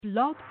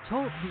Blog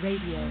Talk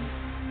Radio.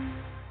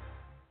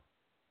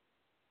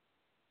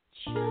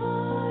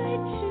 Joy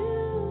to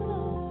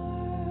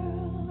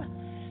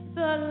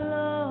the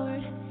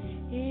Lord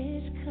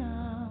is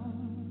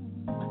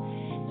come.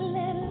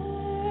 Let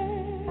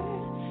earth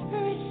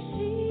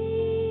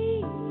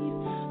receive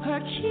her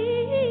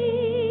King.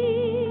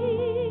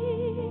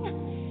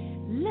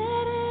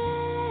 Let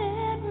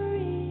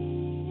every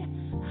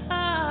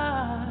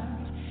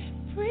heart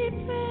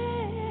prepare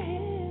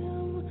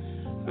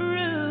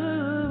room.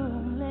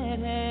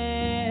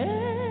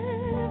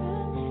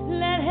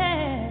 Let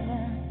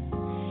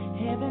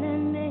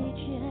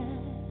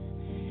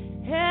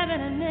heaven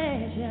and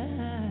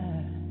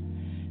nature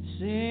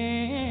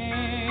sing.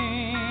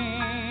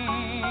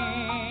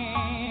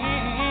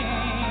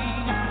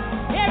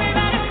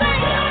 Everybody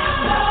sing.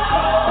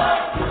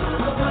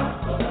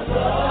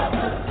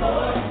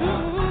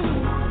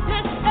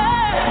 Let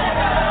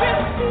earth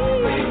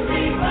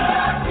receive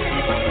her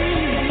King.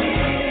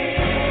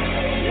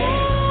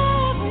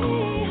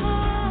 Every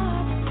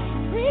heart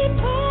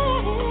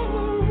prepare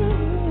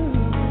room.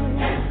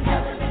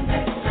 Heaven and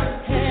nature.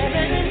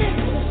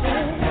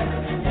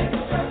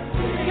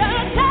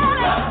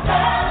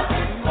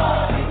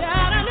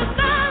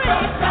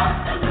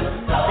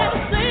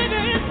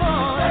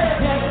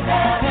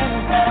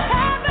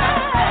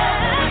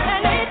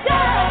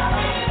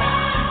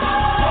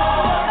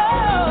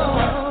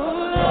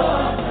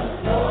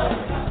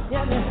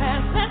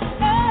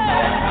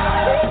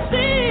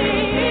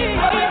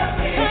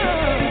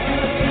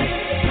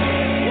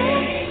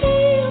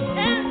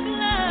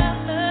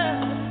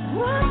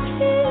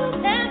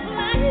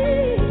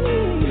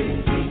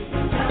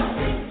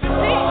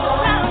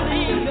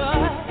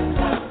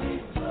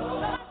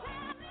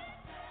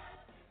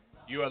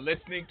 You are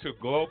listening to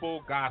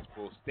Global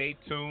Gospel. Stay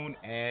tuned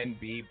and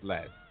be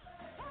blessed.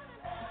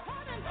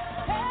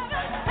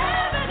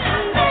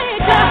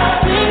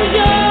 Sing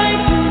joy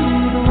to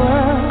the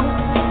world,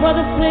 for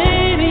the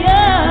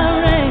Savior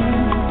reigns,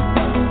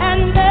 and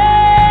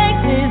make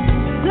His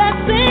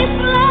blessings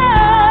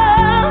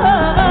flow.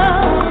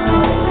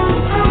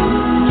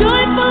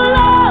 Joyful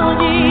all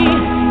ye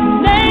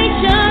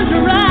nations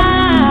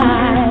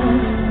rise,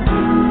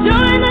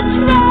 join the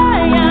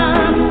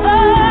triumph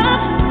of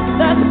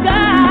the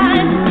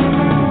skies.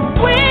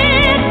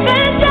 With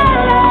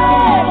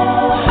angelic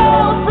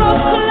hope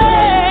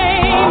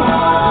proclaim,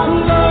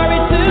 glory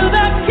to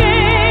the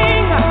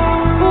King,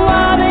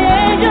 while the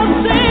angels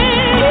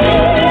sing.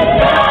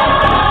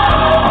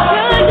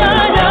 Joy,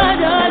 joy, joy,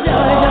 joy,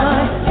 joy,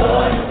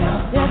 joy.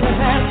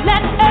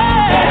 Let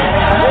earth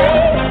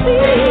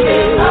receive.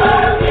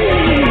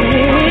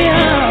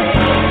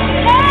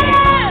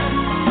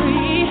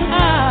 Every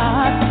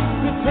heart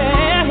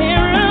prepare His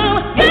room.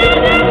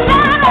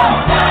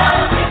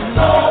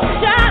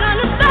 Shout on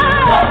the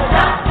song,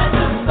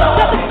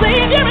 that the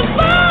Savior is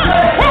born.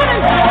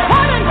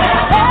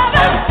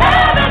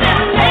 Heaven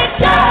and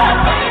nature.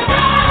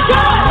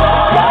 Joy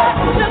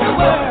to the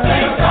world.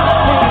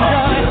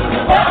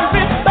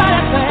 Everybody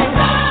sing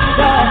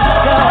joy,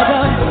 joy,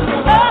 joy.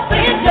 Oh,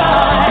 sing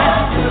joy.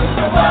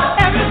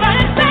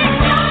 Everybody sing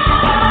joy.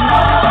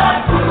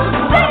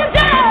 Sing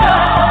joy.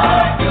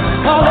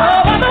 All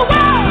over the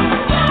world.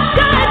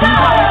 Joy,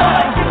 joy.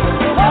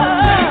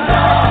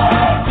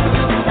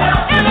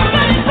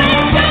 Everybody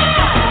sing joy.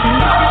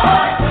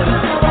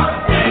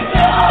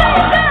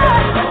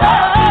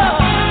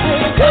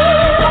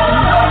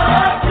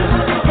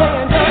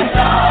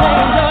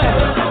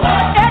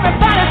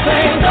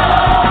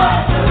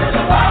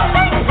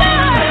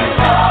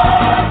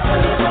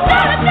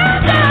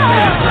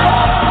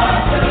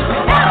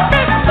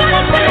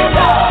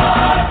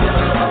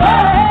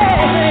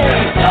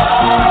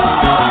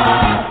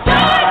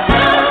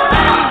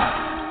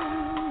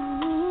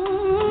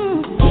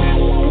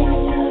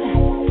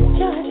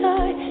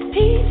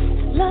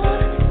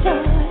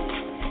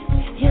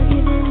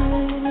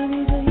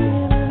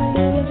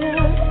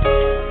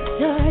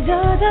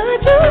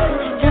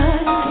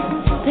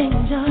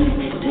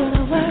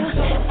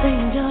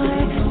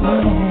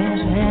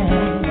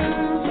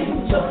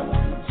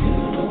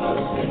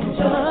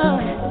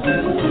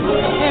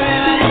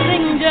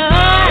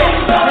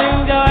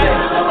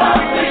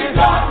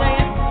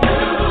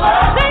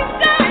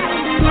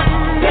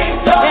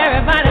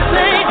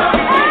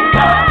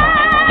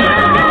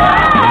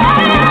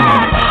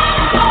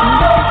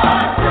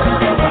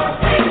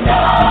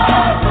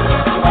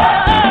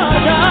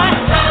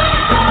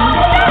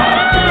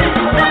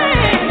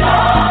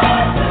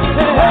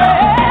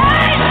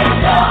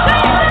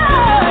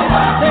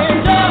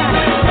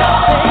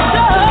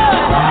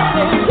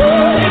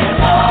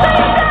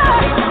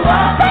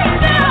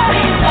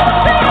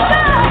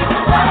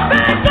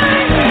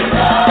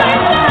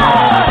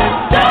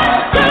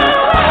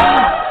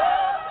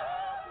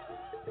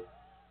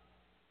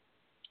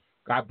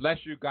 God bless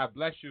you. God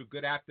bless you.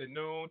 Good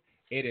afternoon.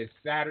 It is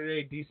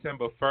Saturday,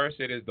 December 1st.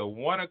 It is the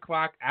 1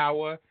 o'clock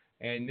hour,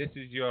 and this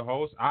is your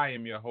host. I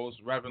am your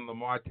host, Reverend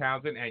LeMarr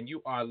Townsemd, and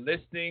you are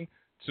listening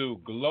to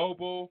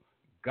Global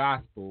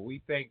Gospel.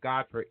 We thank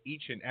God for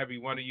each and every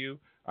one of you.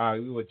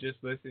 We were just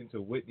listening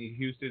to Whitney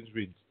Houston's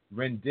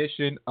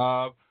rendition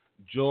of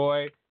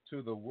Joy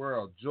to the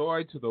World.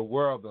 Joy to the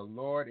world. The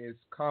Lord is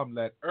come.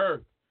 Let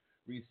earth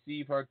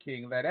receive her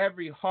King. Let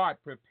every heart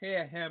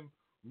prepare him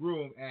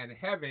room, and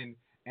heaven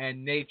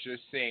and nature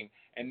sing.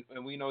 And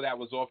we know that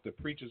was off the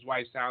Preacher's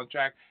Wife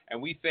soundtrack. And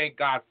we thank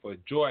God for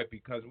joy,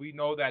 because we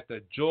know that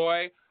the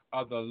joy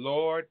of the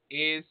Lord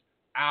is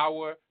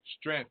our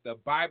strength. The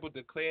Bible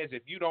declares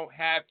if you don't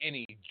have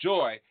any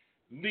joy,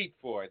 leap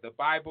for it. The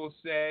Bible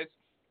says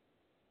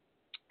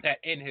that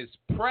in his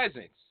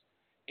presence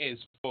is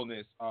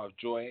fullness of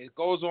joy. It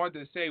goes on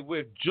to say,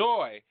 with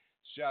joy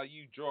shall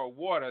you draw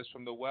waters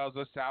from the wells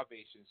of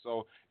salvation.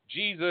 So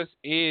Jesus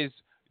is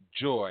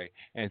joy,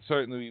 and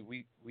certainly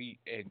we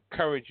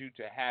encourage you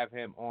to have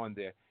him on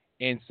the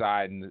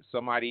inside. And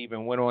somebody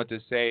even went on to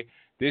say,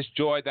 this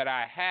joy that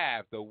I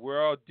have, the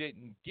world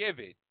didn't give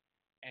it,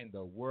 and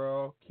the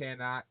world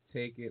cannot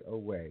take it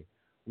away.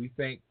 We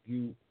thank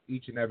you,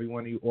 each and every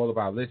one of you, all of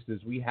our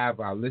listeners. We have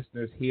our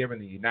listeners here in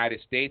the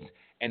United States,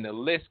 and the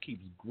list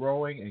keeps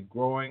growing and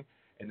growing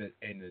in the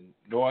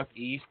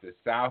Northeast, the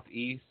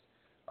Southeast,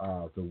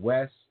 the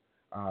West.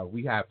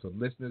 We have some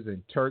listeners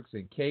in Turks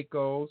and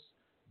Caicos,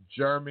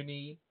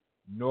 Germany,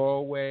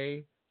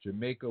 Norway,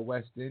 Jamaica,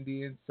 West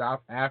Indian,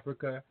 South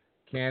Africa,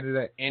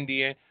 Canada,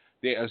 India.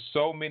 There are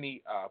so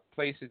many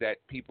places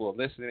that people are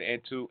listening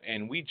into,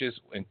 and we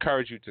just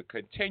encourage you to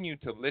continue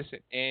to listen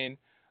in.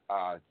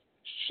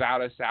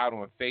 Shout us out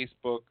on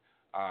Facebook.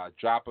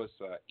 Drop us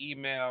an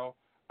email.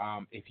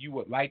 If you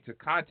would like to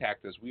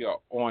contact us, we are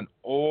on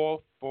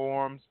all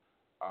forms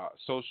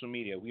social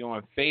media. We are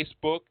on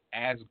Facebook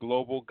as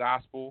Global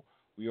Gospel.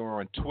 We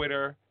are on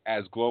Twitter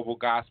as Global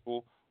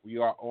Gospel. We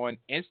are on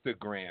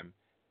Instagram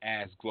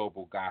as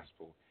Global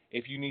Gospel.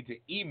 If you need to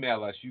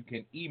email us, you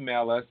can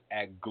email us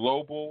at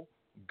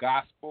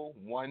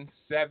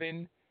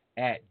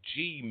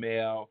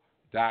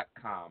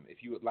globalgospel17@gmail.com.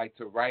 If you would like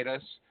to write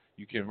us,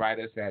 you can write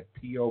us at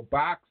P.O.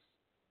 Box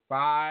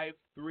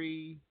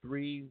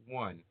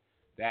 5331.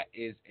 That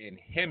is in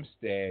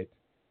Hempstead,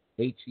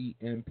 Hempstead,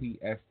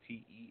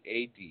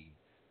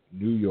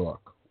 New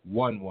York,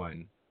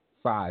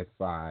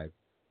 11550.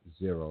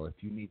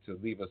 If you need to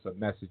leave us a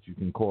message, you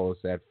can call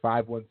us at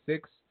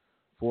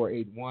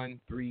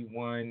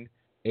 516-481-3187.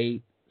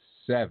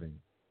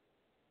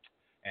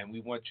 And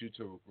we want you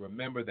to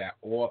remember that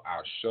all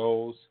our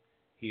shows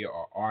here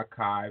are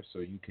archived, so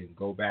you can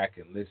go back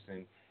and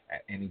listen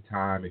at any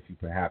time. If you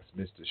perhaps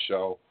missed a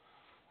show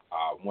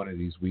one of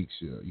these weeks,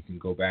 you can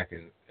go back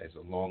and as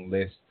a long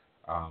list.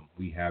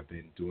 We have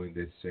been doing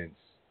this since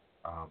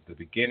the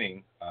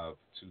beginning of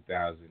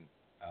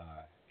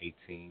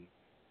 2018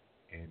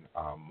 in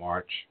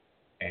March,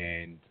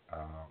 and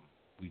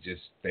we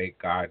just thank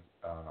God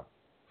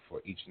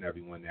for each and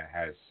every one that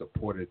has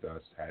supported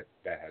us,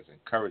 that has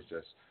encouraged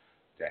us,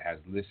 that has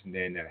listened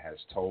in, that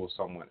has told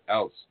someone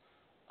else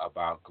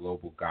about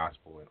Global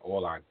Gospel, and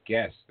all our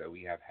guests that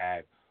we have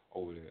had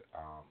over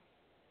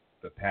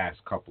the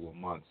past couple of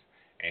months.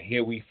 And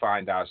here we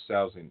find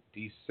ourselves in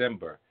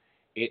December.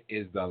 It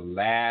is the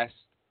last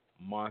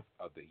month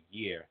of the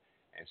year,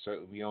 and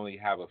certainly we only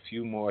have a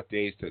few more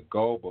days to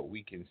go, but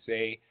we can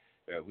say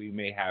that we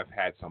may have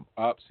had some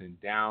ups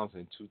and downs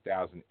in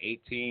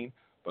 2018,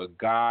 but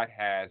God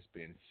has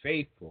been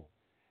faithful,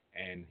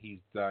 and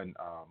he's done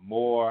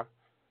more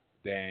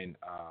than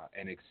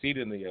and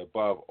exceedingly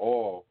above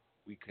all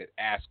we could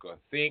ask or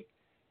think.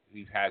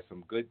 We've had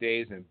some good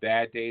days and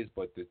bad days,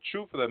 but the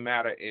truth of the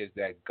matter is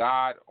that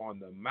God on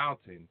the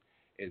mountain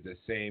is the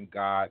same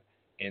God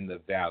in the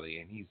valley,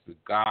 and he's the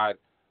God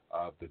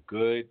of the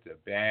good, the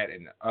bad,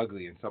 and the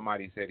ugly. And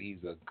somebody said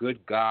he's a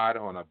good God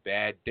on a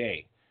bad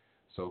day.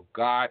 So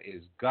God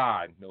is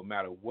God no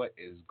matter what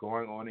is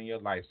going on in your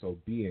life. So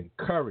be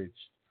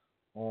encouraged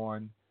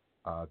on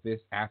this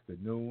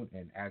afternoon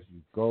and as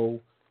you go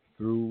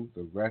through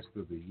the rest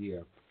of the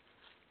year.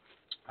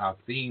 Our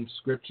theme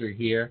scripture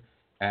here,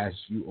 as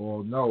you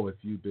all know, if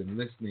you've been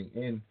listening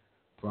in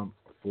for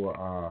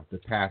the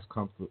past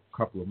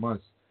couple of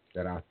months,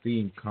 that our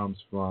theme comes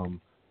from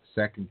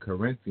 2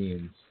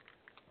 Corinthians,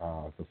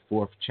 the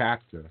 4th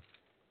chapter,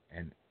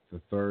 and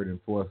the 3rd and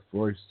 4th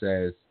verse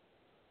says,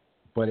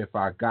 "But if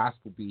our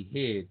gospel be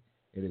hid,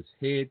 it is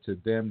hid to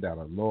them that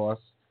are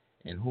lost,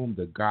 in whom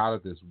the God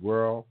of this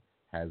world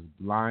has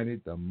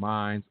blinded the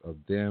minds of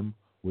them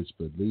which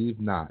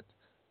believe not,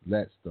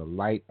 lest the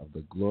light of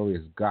the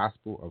glorious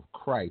gospel of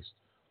Christ,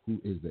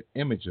 who is the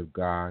image of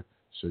God,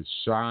 should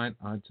shine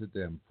unto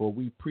them. For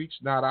we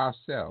preach not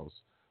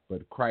ourselves,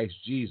 but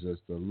Christ Jesus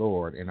the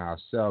Lord, and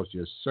ourselves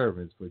your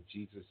servants for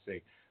Jesus'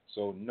 sake."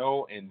 So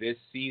know in this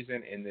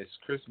season, in this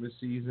Christmas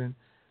season,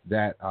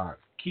 that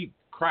keep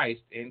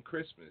Christ in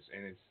Christmas.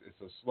 And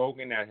it's a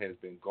slogan that has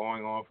been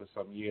going on for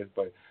some years,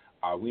 but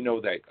we know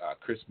that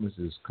Christmas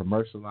is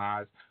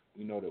commercialized.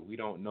 We know that we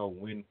don't know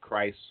when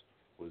Christ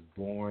was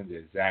born, the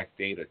exact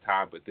date or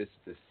time, but this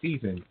is the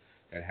season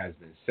that has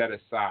been set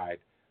aside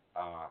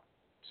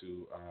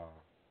to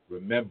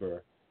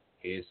remember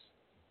his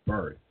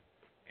birth.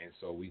 And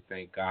so we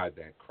thank God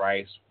that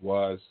Christ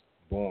was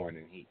born,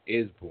 and he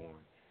is born,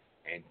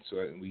 And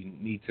so we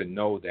need to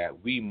know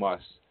that we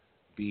must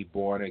be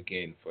born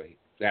again. For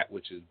that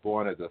which is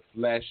born of the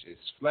flesh is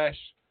flesh,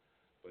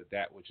 but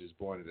that which is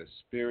born of the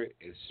Spirit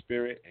is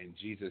spirit. And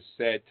Jesus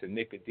said to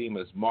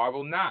Nicodemus,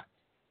 marvel not,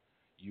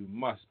 you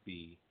must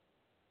be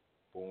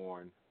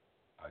born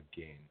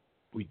again.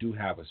 We do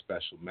have a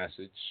special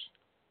message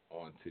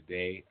on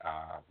today.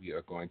 We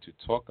are going to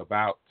talk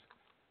about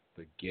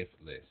the gift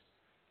list.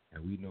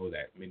 And we know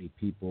that many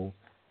people,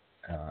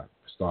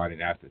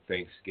 starting after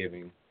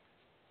Thanksgiving,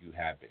 you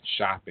have been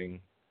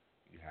shopping,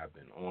 you have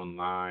been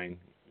online,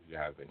 you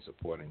have been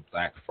supporting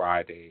Black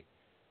Friday,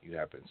 you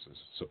have been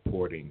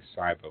supporting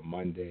Cyber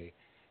Monday,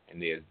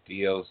 and there's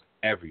deals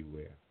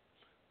everywhere.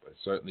 But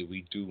certainly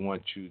we don't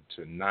want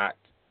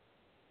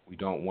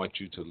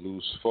you to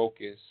lose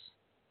focus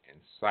and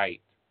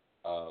sight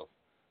of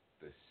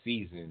the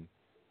season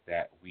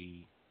that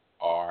we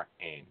are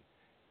in.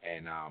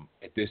 And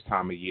at this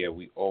time of year,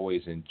 we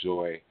always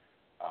enjoy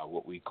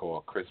what we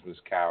call Christmas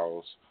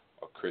carols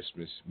or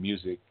Christmas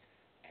music.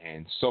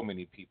 And so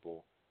many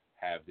people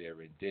have their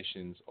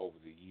renditions over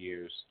the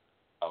years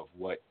of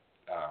what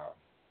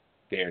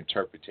their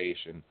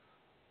interpretation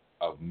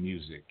of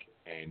music.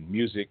 And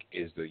music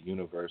is the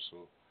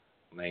universal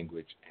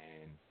language,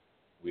 and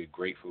we're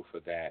grateful for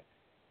that.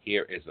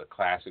 Here is a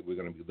classic. We're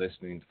going to be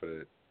listening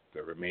for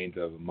the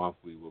remainder of the month.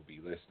 We will be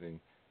listening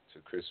to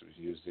Christmas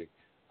music.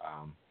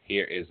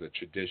 Here is a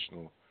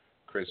traditional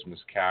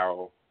Christmas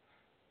carol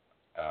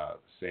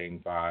sang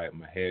by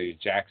Mahalia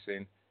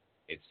Jackson.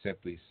 It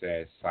simply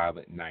says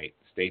Silent Night.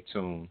 Stay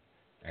tuned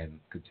and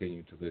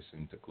continue to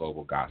listen to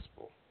Global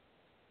Gospel.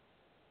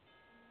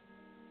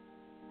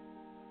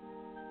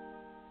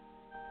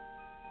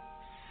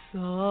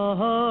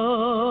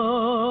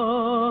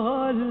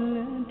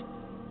 Silent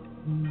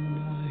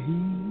night,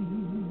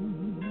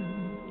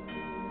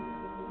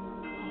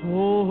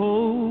 holy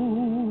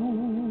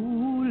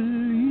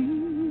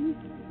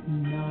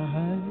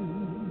night,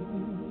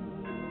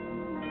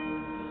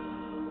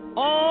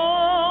 all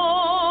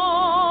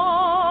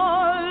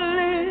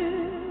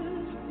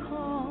is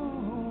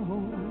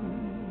calm,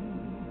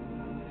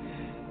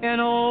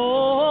 and all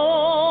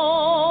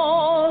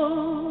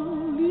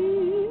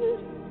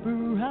is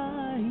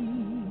bright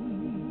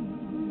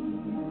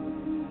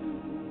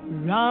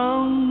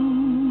round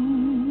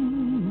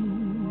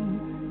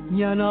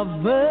yana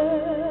virgin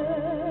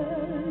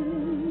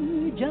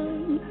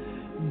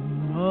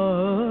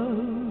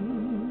mother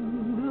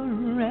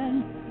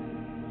and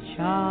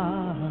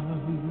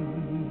child,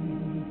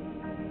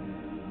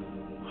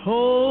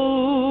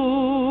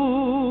 holy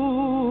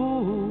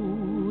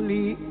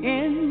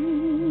infant,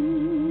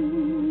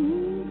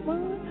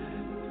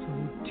 so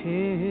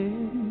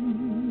tender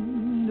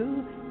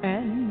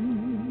and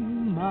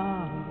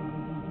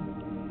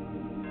mild,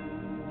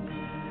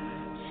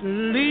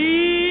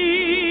 sleep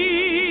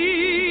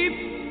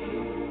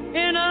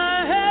in a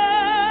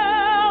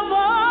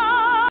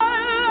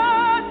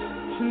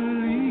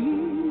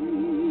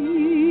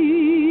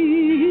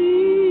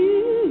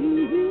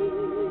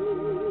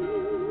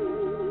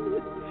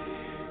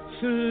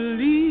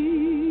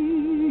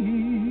sleep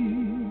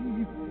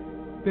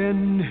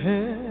in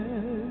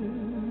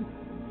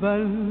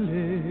heavenly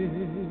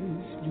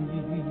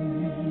sleep.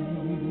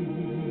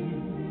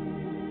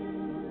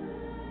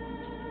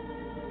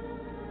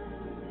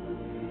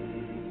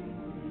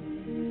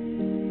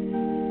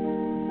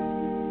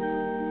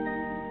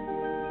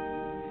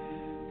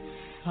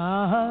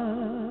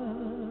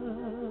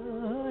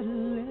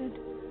 Silent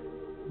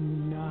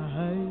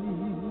night,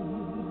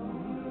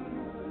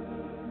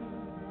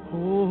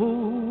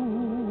 holy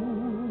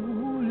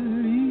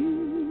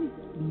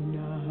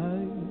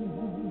night,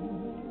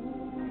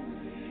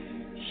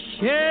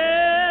 shepherd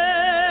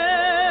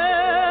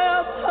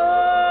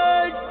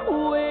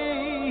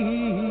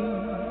queen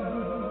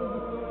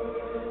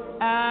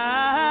at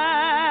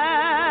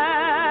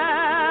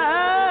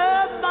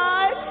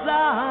thy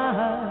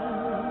side,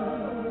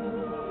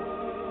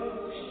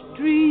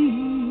 streaming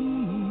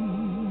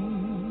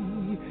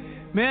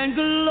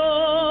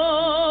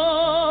glory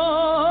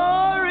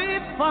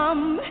from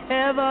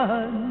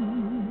heaven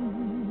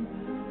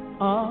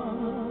above.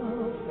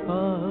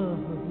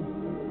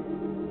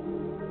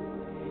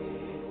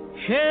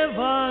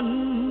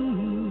 Heavenly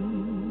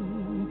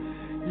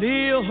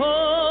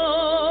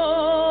hosts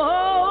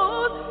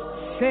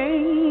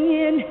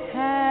singing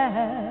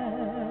hallelujah.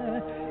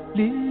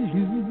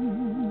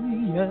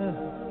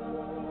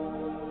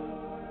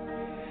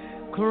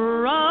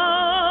 Christ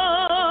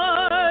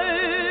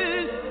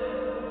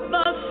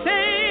the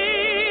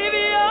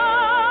Savior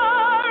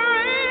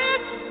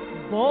is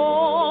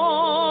born.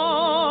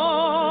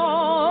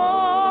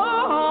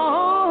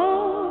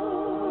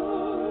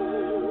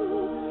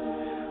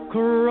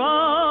 Christ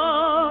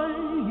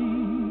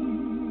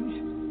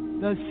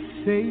the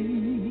Savior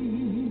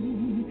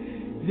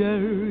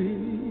is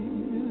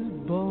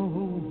born.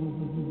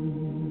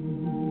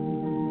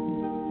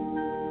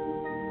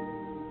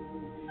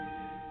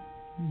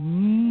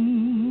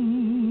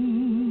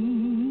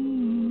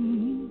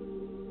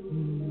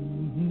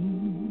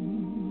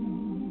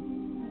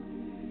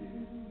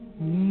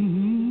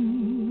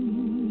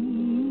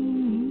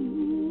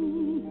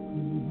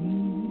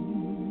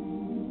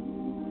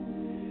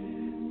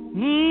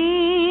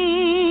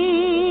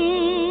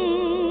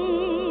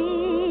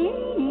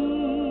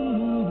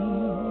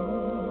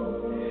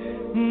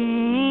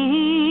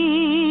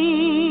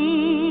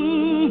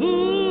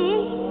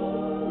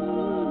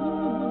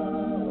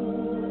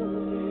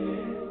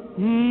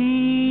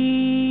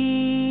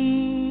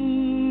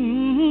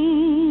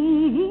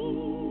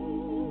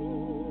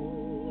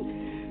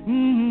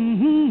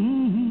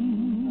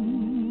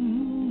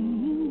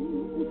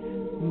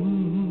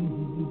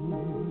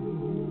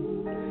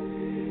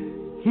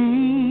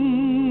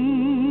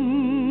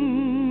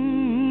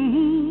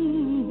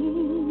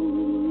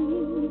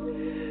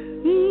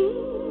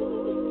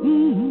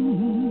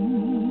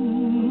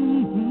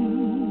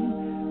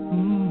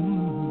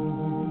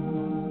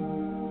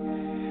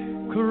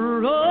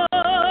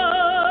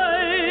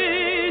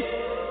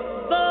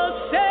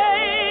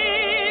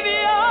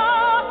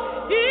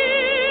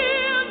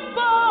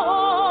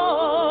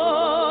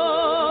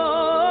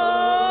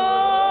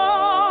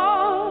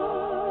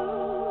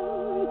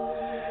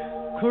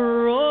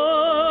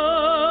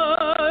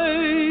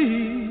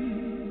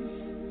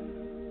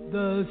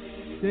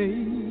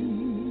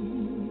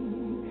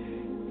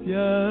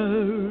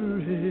 pure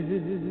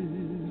his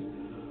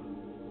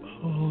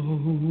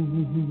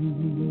home.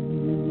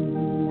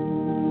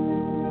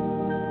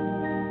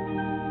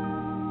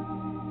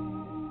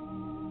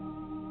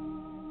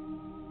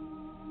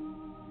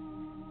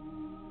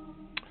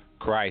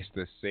 Christ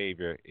the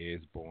Savior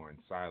is born.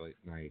 Silent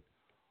night,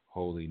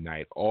 holy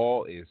night.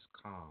 All is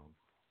calm,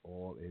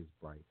 all is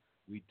bright.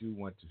 We do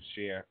want to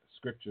share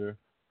scripture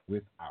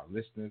with our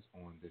listeners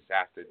on this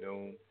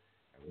afternoon,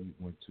 and we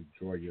want to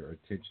draw your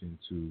attention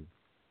to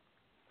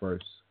 1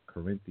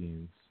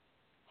 Corinthians,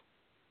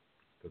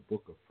 the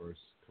book of 1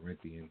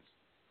 Corinthians,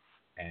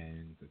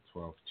 and the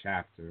 12th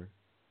chapter,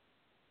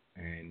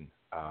 and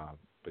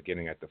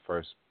beginning at the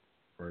first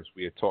verse.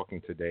 We are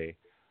talking today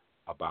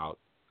about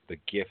the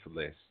gift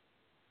list.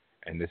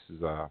 And this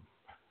is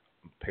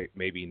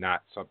maybe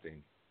not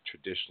something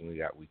traditionally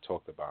that we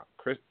talk about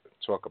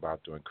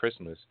during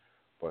Christmas,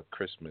 but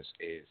Christmas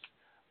is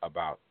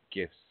about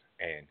gifts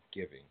and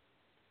giving.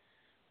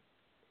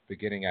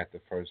 Beginning at the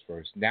first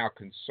verse. Now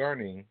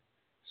concerning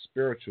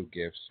spiritual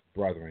gifts,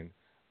 brethren,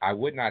 I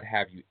would not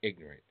have you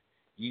ignorant.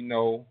 Ye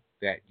know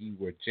that ye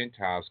were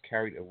Gentiles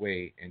carried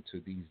away into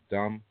these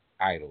dumb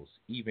idols,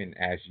 even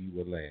as ye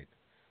were led.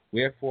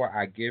 Wherefore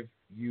I give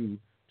you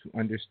to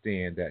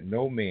understand that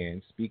no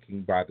man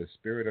speaking by the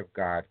Spirit of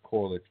God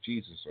calleth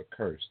Jesus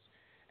accursed,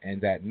 and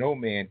that no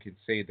man can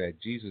say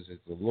that Jesus is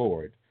the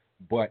Lord,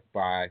 but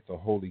by the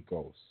Holy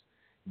Ghost.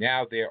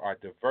 Now there are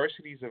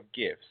diversities of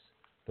gifts,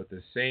 but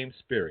the same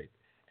Spirit,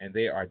 and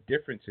there are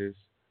differences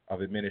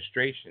of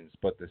administrations,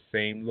 but the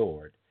same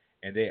Lord,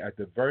 and there are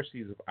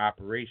diversities of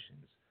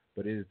operations,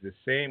 but it is the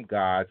same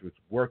God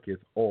which worketh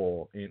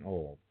all in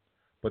all.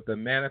 But the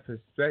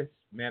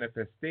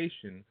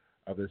manifestation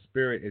of the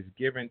Spirit is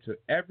given to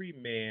every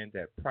man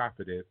that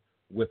profiteth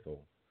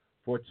withal.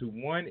 For to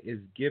one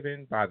is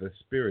given by the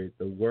Spirit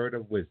the word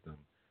of wisdom,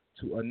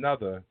 to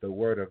another the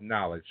word of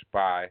knowledge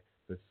by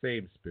the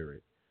same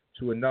Spirit,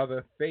 to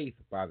another faith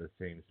by the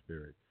same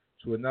Spirit,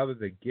 to another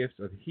the gifts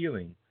of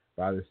healing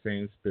by the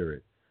same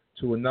Spirit,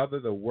 to another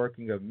the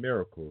working of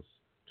miracles,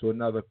 to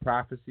another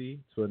prophecy,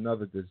 to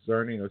another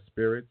discerning of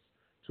spirits,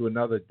 to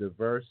another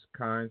diverse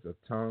kinds of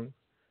tongues,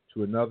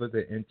 to another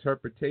the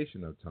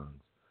interpretation of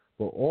tongues.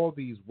 For all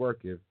these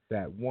worketh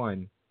that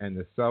one and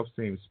the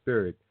selfsame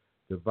Spirit,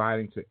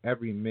 dividing to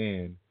every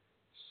man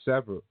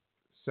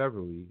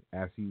severally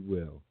as he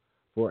will.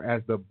 For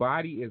as the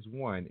body is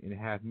one and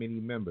hath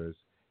many members,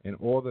 and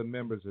all the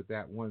members of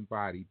that one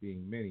body,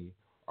 being many,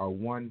 are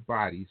one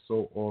body,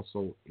 so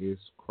also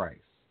is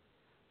Christ.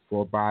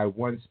 For by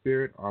one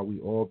Spirit are we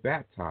all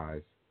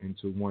baptized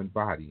into one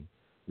body,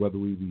 whether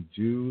we be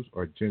Jews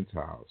or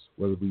Gentiles,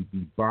 whether we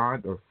be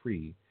bond or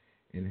free,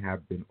 and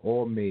have been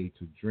all made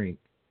to drink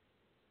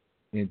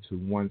into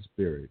one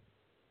Spirit.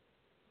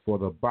 For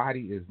the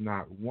body is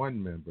not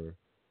one member,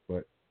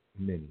 but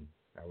many.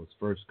 That was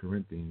 1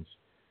 Corinthians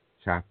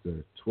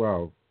chapter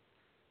 12,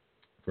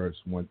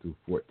 verse 1 through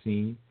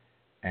 14.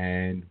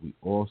 And we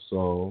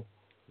also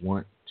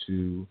want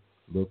to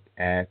look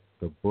at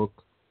the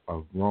book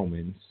of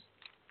Romans,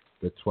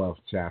 the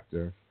 12th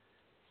chapter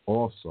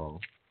also.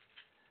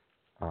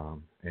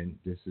 And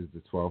this is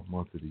the 12th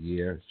month of the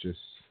year. It's just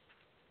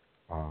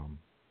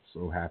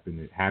so happened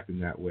it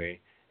happened that way.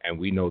 And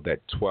we know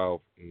that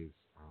 12 is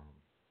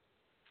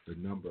the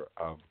number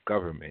of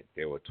government.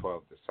 There were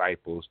 12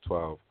 disciples,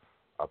 12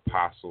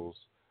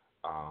 apostles.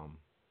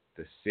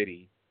 The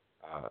city,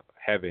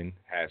 heaven,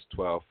 has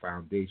 12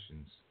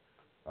 foundations.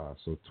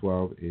 So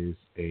 12 is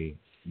a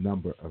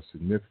number of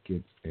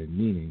significance and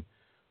meaning.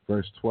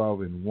 Verse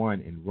 12 and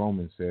 1 in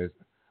Romans says,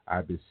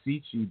 I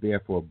beseech you,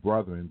 therefore,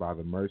 brethren, by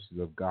the mercies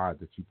of God,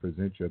 that you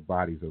present your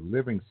bodies a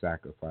living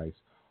sacrifice,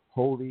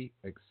 holy,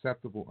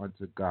 acceptable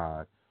unto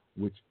God,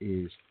 which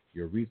is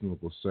your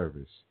reasonable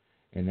service.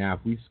 And now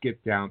if we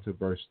skip down to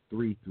verse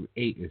 3 through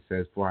 8, it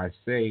says, For I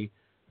say,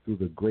 through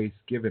the grace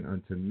given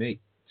unto me,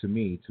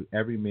 to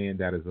every man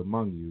that is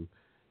among you,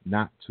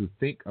 not to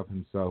think of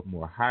himself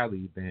more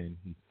highly than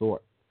he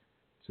ought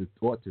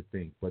to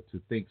think, but to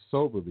think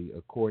soberly,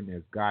 according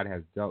as God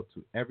has dealt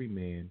to every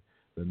man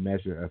the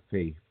measure of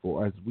faith.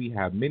 For as we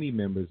have many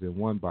members in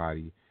one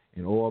body,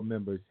 and all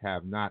members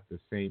have not the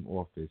same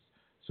office,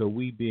 so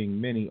we,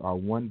 being many, are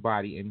one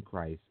body in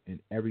Christ, and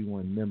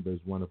everyone members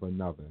one of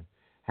another.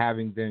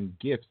 Having then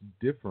gifts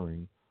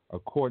differing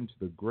according to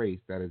the grace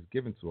that is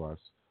given to us,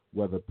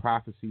 whether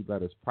prophecy,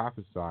 let us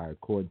prophesy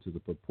according to the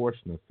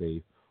proportion of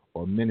faith,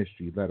 or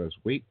ministry, let us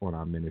wait on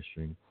our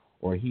ministering,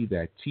 or he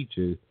that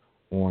teacheth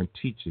on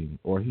teaching,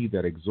 or he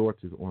that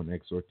exhorteth on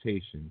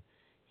exhortation.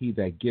 He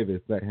that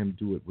giveth, let him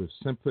do it with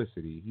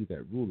simplicity. He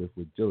that ruleth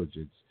with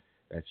diligence,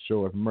 that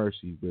showeth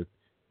mercy with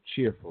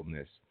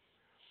cheerfulness.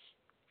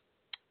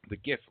 The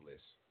gift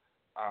list.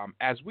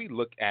 As we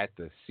look at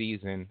the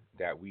season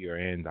that we are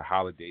in, the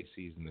holiday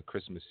season, the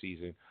Christmas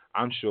season,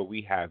 I'm sure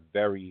we have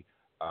very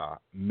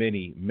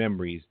many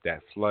memories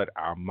that flood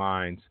our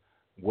minds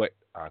what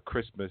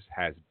Christmas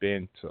has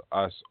been to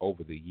us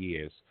over the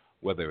years,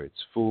 whether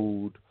it's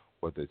food,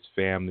 whether it's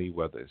family,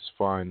 whether it's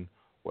fun,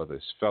 whether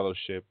it's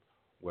fellowship,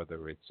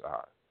 whether it's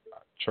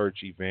church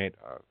event,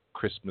 a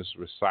Christmas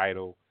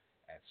recital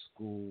at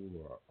school,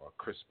 or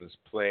Christmas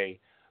play.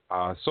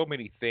 So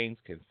many things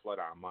can flood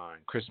our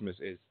mind. Christmas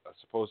is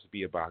supposed to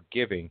be about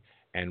giving,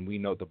 and we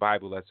know the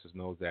Bible lets us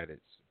know that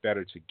it's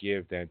better to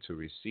give than to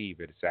receive.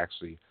 It's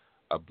actually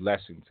a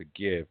blessing to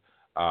give.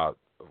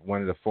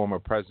 One of the former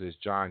presidents,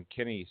 John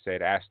Kennedy,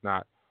 said, "Ask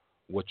not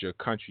what your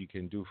country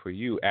can do for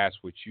you, ask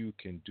what you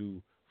can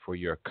do for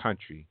your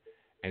country."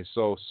 And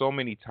so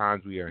many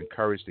times we are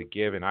encouraged to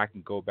give, and I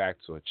can go back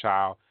to a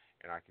child,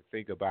 and I can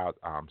think about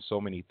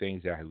so many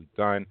things that we've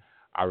done.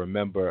 I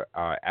remember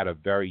at a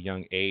very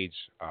young age,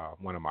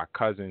 one of my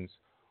cousins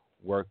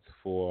worked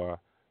for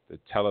the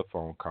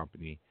telephone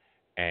company,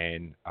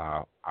 and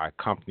I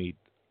accompanied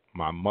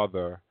my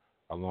mother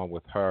along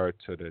with her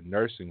to the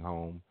nursing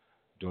home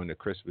during the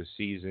Christmas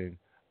season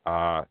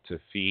to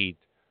feed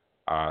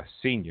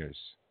seniors.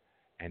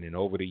 And then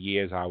over the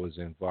years, I was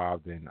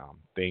involved in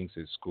things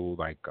at school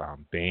like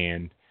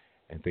band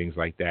and things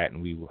like that,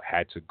 and we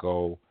had to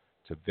go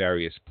to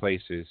various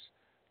places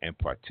and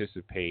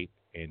participate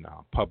in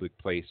public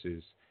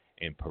places,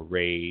 in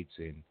parades,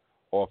 in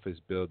office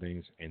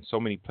buildings, and so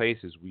many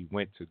places we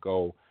went to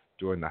go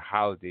during the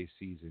holiday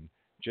season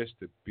just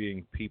to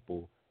bring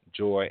people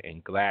joy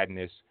and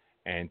gladness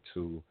and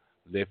to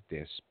lift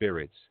their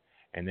spirits.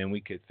 And then we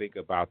could think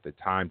about the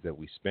times that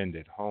we spend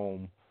at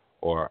home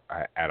or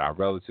at our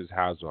relatives'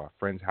 house or our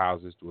friends'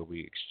 houses where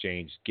we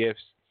exchange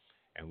gifts.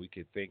 And we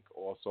could think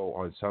also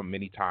on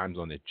many times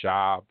on the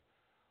job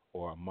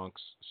or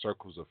amongst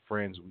circles of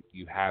friends,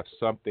 you have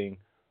something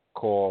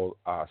called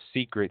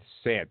Secret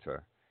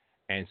Santa.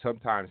 And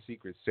sometimes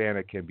Secret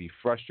Santa can be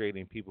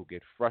frustrating. People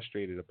get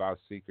frustrated about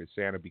Secret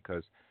Santa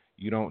because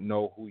you don't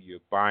know who you're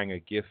buying a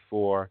gift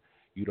for.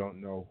 You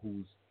don't know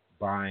who's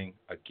buying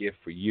a gift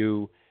for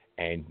you.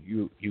 And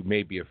you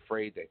may be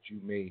afraid that you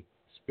may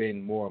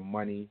spend more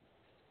money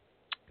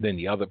than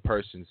the other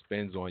person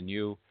spends on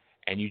you.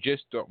 And you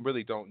just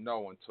really don't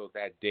know until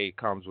that day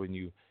comes when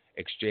you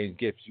exchange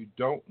gifts. You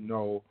don't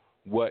know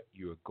what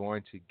you're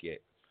going to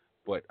get.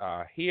 But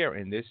here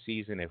in this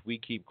season, if we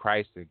keep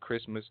Christ in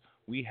Christmas,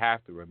 we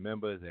have to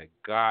remember that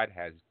God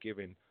has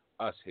given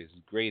us his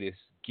greatest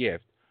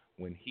gift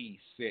when he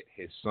sent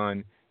his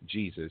son,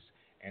 Jesus.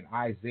 And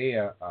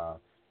Isaiah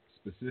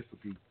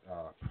specifically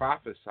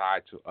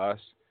prophesied to us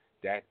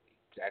that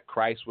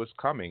Christ was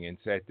coming and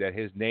said that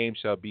his name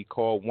shall be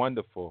called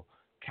Wonderful,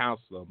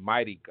 Counselor,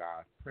 Mighty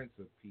God, Prince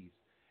of Peace,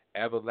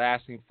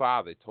 Everlasting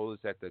Father. It told us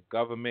that the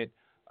government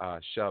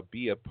shall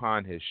be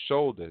upon his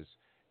shoulders,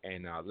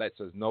 and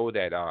lets us know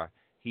that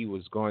he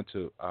was going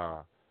to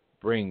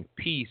bring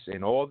peace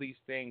and all these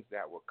things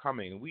that were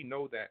coming. And we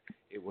know that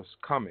it was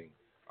coming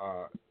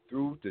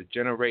through the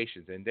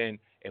generations. And then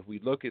if we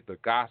look at the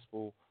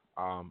gospel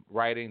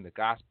writing, the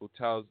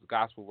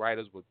gospel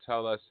writers will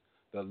tell us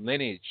the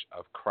lineage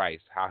of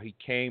Christ, how he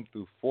came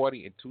through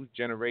 42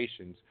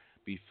 generations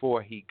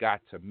before he got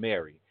to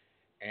Mary.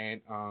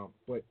 And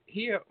but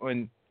here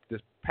on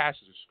this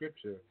passage of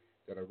scripture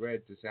that I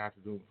read this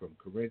afternoon from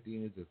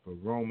Corinthians and from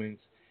Romans,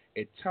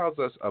 it tells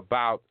us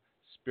about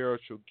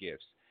spiritual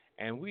gifts.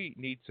 And we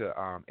need to,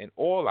 in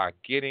all our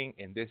getting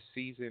in this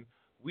season,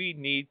 we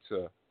need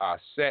to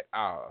set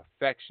our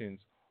affections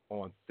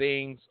on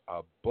things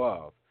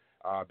above.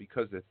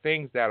 Because the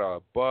things that are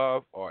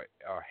above are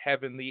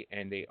heavenly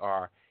and they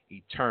are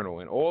eternal.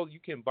 And all you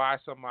can buy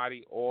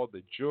somebody all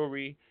the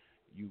jewelry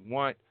you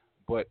want,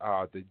 but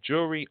the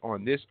jewelry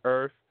on this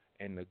earth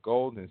and the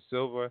gold and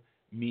silver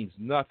means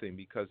nothing,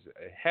 because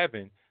in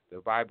heaven, the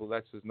Bible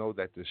lets us know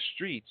that the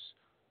streets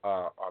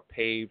are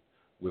paved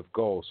with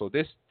gold. So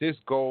this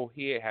gold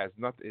here has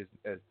nothing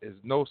is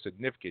no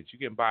significance. You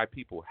can buy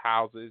people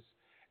houses,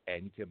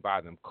 and you can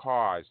buy them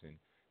cars and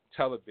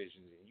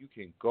televisions, and you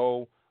can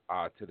go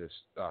to the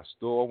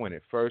store when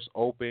it first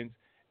opens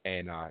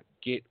and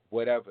get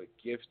whatever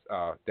gifts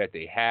that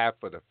they have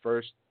for the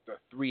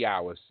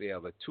 3-hour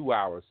sale, the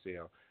 2-hour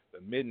sale,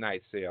 the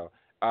midnight sale.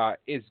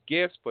 It's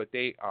gifts, but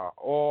they are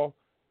all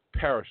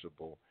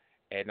perishable.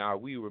 And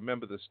we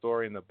remember the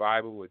story in the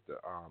Bible with the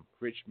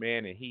rich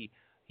man, and he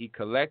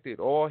collected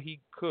all he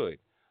could.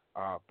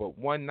 But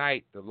one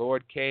night the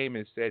Lord came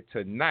and said,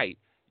 "Tonight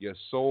your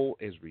soul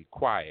is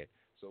required."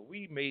 So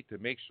we made to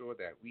make sure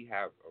that we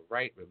have a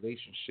right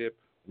relationship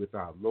with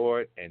our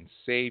Lord and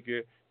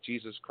Savior,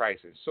 Jesus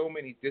Christ.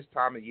 And this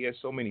time of year,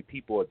 so many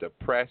people are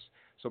depressed.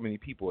 So many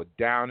people are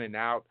down and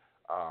out.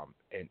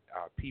 And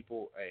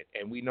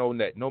we know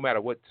that no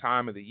matter what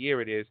time of the year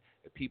it is,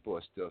 people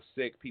are still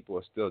sick. People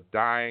are still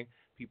dying.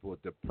 People are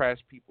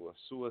depressed. People are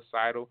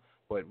suicidal.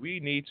 But we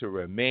need to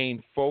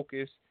remain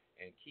focused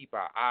and keep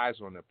our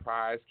eyes on the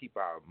prize. Keep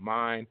our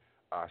mind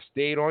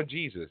stayed on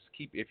Jesus.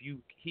 If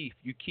you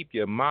keep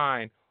your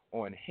mind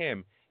on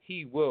him,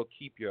 he will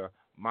keep your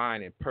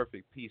mind in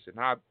perfect peace. And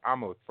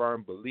I'm a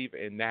firm believer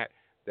in that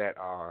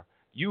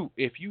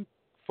if you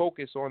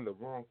focus on the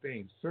wrong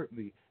things,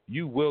 certainly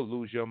you will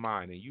lose your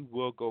mind and you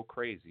will go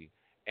crazy.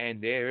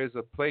 And there is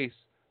a place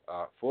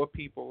for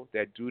people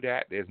that do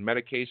that. There's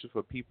medication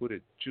for people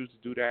that choose to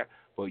do that.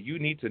 But you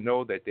need to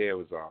know that there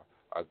is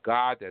a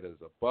God that is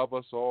above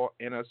us all,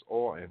 in us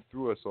all, and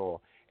through us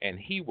all. And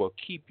he will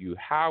keep you.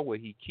 How will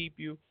he keep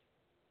you?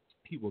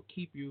 He will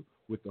keep you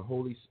with the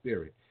Holy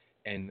Spirit.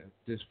 And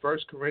this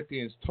First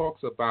Corinthians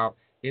talks about,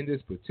 in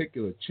this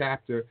particular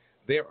chapter,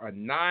 there are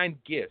 9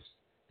 gifts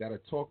that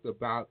are talked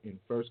about in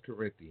First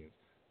Corinthians.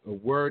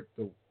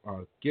 The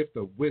gift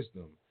of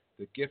wisdom,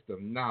 the gift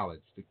of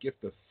knowledge, the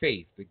gift of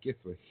faith, the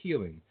gift of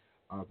healing,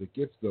 the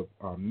gift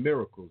of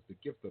miracles, the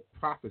gift of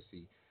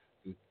prophecy,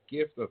 the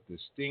gift of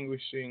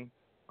distinguishing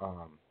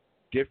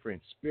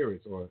different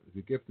spirits, or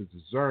the gift of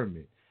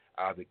discernment,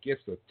 the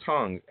gift of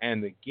tongues,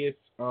 and the gift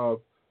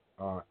of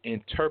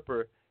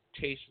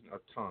interpretation of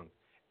tongues.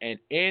 And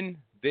in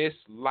this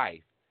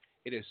life,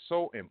 it is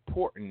so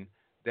important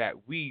that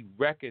we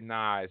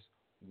recognize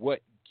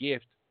what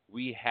gift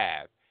we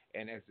have.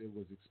 And as it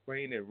was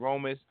explained in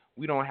Romans,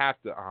 we don't have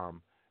to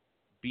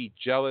be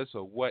jealous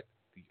of what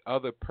the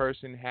other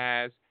person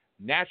has.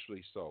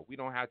 Naturally so. We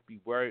don't have to be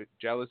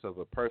jealous of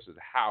a person's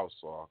house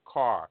or a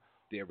car,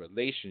 their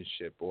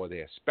relationship, or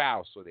their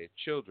spouse, or their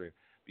children,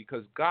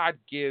 because God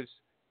gives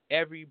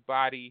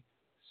everybody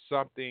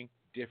something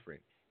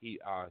different. He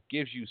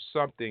gives you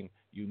something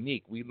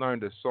unique. We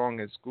learned a song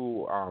in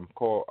school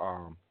called,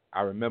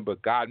 I remember,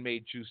 God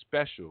Made You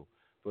Special,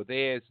 for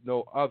there's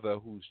no other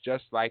who's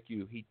just like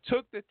you. He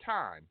took the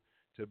time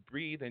to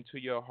breathe into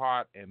your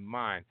heart and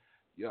mind.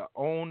 Your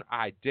own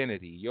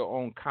identity, your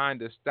own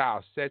kind of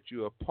style, set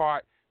you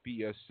apart. Be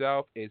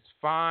yourself. It's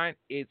fine.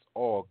 It's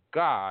all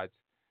God's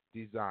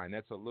design.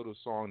 That's a little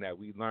song that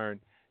we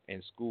learned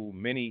in school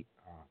many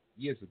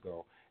years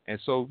ago. And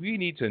so we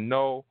need to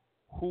know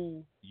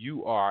who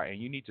you are, and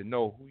you need to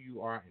know who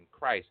you are in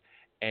Christ.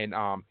 And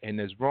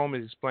as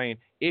Romans explained,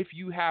 if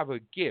you have a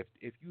gift,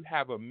 if you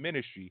have a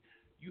ministry,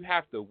 you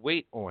have to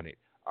wait on it.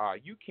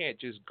 You can't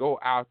just go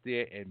out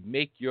there and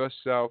make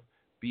yourself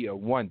be a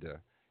wonder.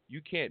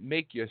 You can't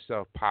make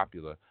yourself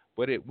popular.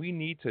 But we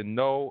need to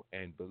know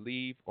and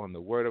believe on the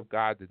word of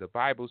God, that the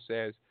Bible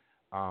says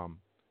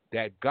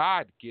that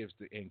God gives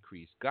the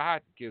increase.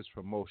 God gives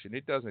promotion.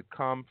 It doesn't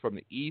come from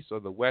the east or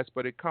the west,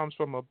 but it comes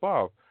from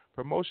above.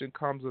 Promotion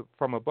comes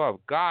from above.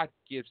 God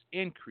gives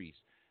increase.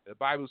 The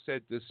Bible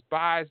said,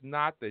 despise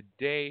not the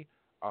day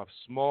of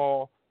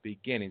small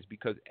beginnings,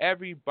 because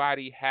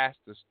everybody has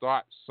to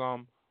start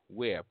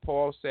somewhere.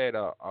 Paul said,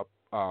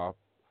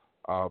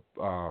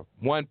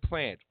 one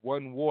plant,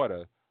 one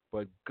water,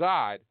 but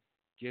God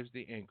gives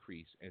the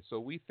increase. And so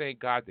we thank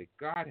God that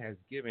God has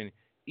given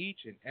each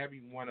and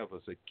every one of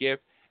us a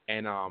gift.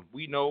 And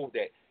we know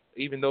that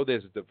even though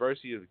there's a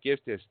diversity of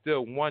gifts, there's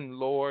still one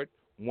Lord,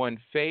 one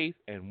faith,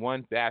 and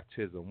one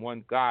baptism,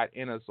 one God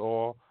in us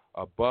all,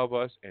 above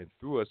us, and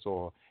through us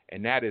all.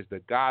 And that is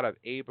the God of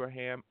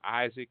Abraham,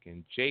 Isaac,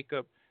 and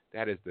Jacob.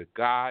 That is the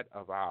God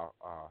of our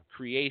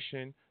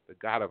creation, the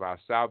God of our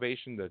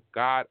salvation, the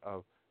God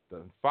of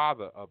the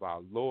Father of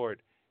our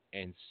Lord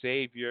and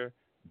Savior,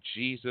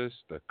 Jesus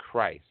the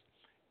Christ.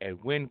 And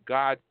when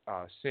God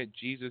sent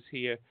Jesus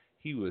here,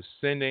 he was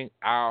sending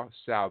our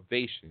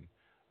salvation,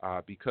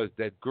 because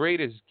the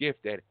greatest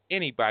gift that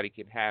anybody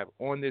can have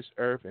on this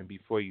earth and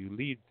before you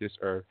leave this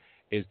earth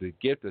is the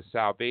gift of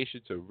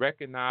salvation, to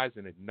recognize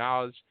and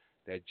acknowledge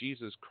that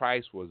Jesus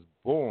Christ was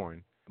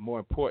born. More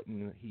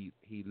important,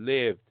 he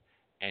lived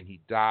and he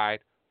died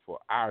for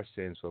our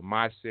sins, for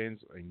my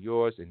sins and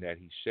yours, and that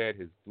he shed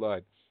his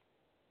blood.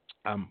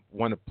 I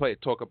want to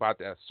talk about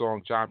that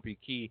song. John P.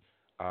 Key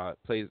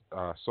plays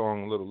a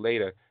song a little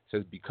later. It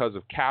says, because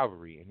of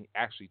Calvary, and he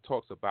actually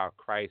talks about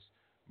Christ's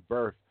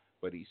birth,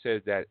 but he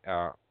says that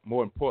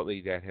more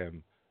importantly, that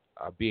him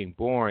being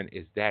born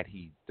is that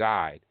he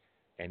died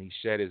and he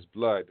shed his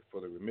blood for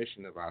the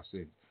remission of our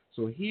sins.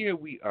 So here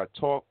we are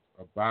talk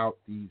about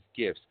these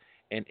gifts,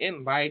 and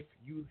in life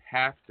you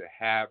have to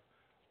have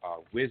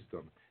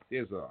wisdom.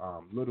 There's a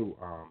little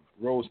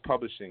Rose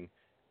Publishing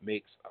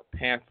makes a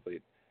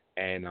pamphlet,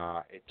 and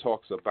it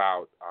talks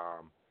about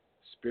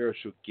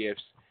spiritual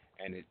gifts,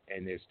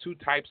 and there's 2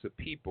 types of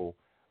people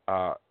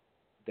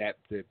that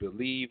they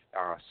believe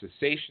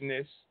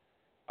cessationists,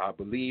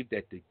 believe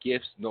that the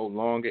gifts no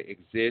longer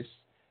exist,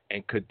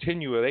 and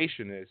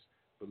continuationists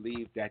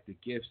believe that the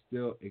gifts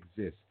still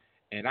exist.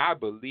 And I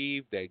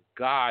believe that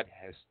God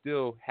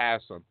still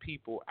has some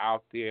people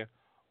out there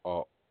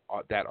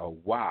that are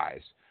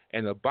wise.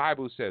 And the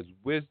Bible says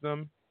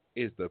wisdom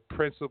is the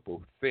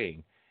principal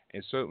thing.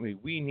 And certainly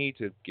we need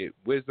to get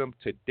wisdom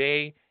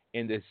today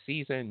in this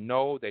season.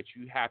 Know that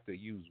you have to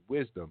use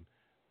wisdom.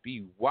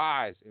 Be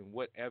wise in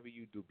whatever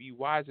you do. Be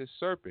wise as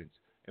serpents.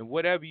 And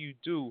whatever you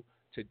do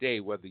today,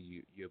 whether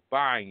you're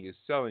buying, you're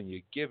selling,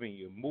 you're giving,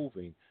 you're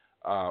moving,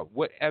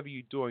 whatever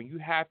you're doing, you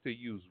have to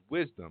use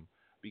wisdom,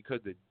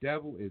 because the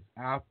devil is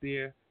out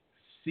there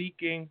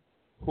seeking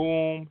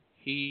whom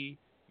he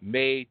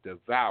may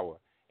devour.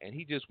 And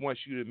he just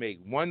wants you to make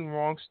one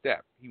wrong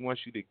step. He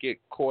wants you to get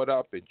caught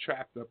up and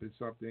trapped up in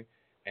something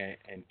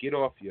and get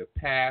off your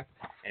path,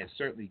 and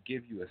certainly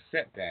give you a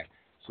setback.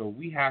 So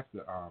we have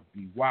to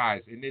be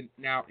wise. And then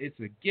now it's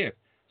a gift.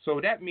 So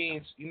that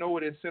means, you know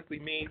what it simply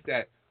means?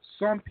 That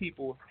some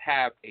people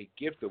have a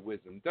gift of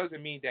wisdom.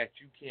 Doesn't mean that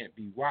you can't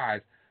be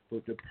wise,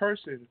 but the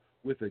person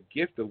with a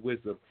gift of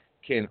wisdom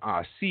can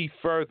see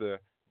further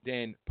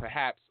than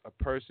perhaps a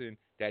person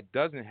that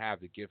doesn't have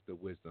the gift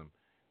of wisdom.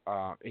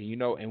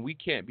 And we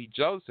can't be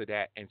jealous of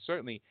that. And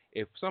certainly,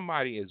 if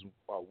somebody is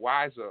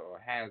wiser or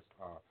has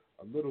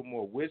a little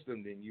more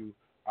wisdom than you,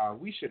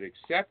 we should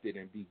accept it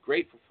and be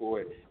grateful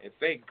for it and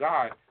thank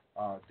God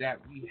that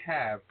we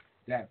have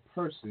that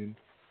person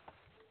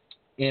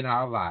in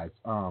our lives.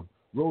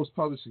 Rose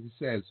Publishing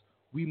says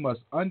we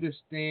must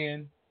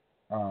understand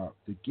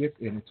the gift,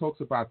 and it talks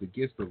about the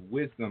gift of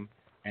wisdom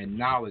and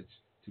knowledge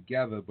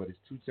together, but it's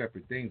two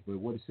separate things. But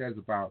what it says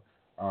about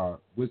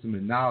wisdom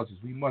and knowledge is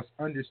we must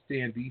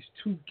understand these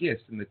two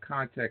gifts in the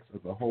context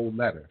of the whole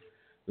letter.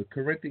 The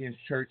Corinthian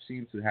church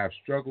seems to have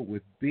struggled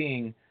with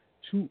being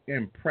too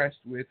impressed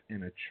with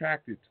and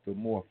attracted to the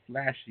more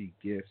flashy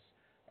gifts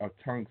of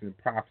tongues and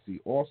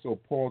prophecy. Also,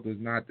 Paul does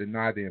not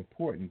deny their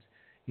importance.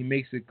 He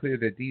makes it clear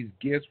that these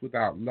gifts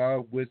without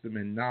love, wisdom,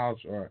 and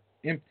knowledge are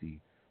empty.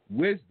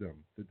 Wisdom,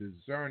 the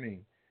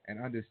discerning and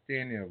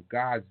understanding of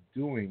God's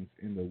doings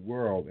in the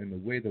world and the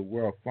way the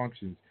world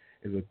functions,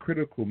 is a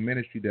critical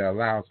ministry that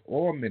allows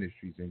all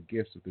ministries and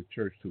gifts of the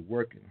church to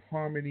work in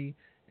harmony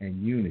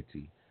and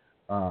unity.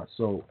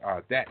 So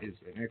that is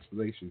an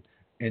explanation.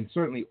 And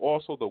certainly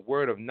also the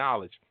word of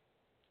knowledge.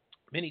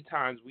 Many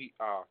times we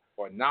are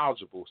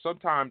knowledgeable.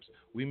 Sometimes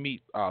we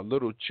meet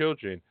little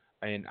children,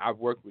 and I've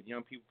worked with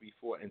young people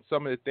before, and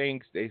some of the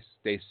things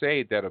they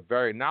say that are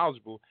very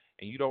knowledgeable,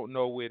 and you don't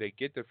know where they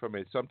get them from.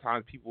 And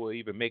sometimes people will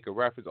even make a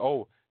reference,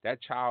 oh,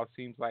 that child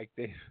seems like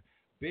they've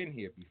been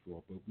here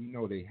before, but we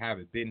know they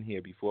haven't been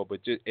here before. But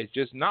it's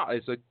just not.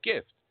 It's a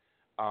gift.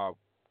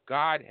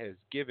 God has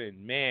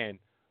given man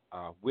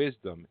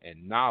wisdom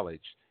and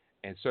knowledge,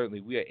 and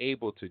certainly we are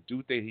able to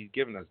do things. He's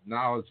given us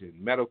knowledge in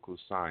medical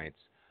science.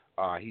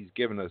 He's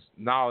given us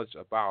knowledge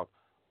about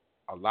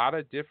a lot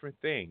of different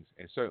things,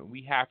 and certainly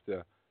we have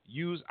to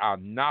use our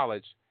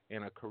knowledge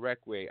in a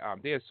correct way.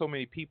 There are so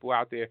many people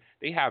out there,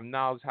 they have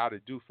knowledge how to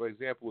do, for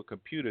example, with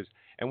computers,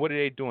 and what are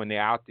they doing?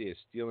 They're out there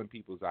stealing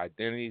people's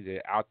identities.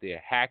 They're out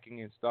there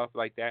hacking and stuff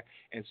like that.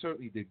 And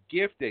certainly the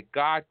gift that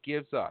God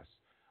gives us,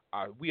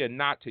 we are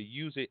not to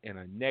use it in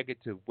a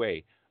negative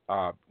way.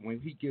 When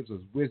he gives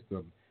us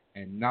wisdom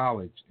and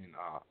knowledge and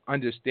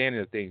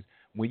understanding of things,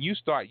 when you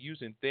start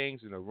using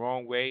things in the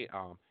wrong way,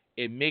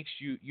 it makes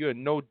you're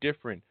no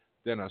different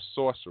than a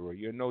sorcerer.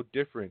 You're no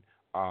different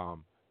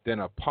than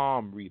a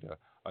palm reader.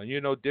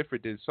 You're no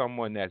different than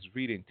someone that's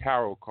reading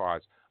tarot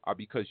cards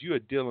because you are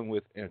dealing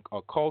with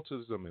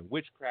occultism and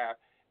witchcraft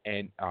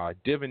and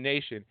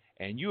divination,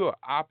 and you are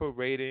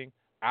operating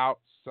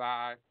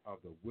outside of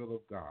the will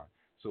of God.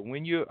 So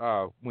when you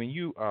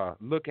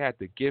look at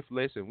the gift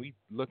list and we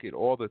look at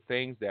all the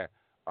things that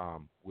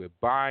we're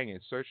buying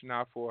and searching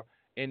out for,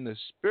 in the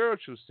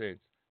spiritual sense,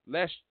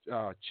 let's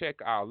check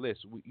our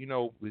list.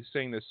 We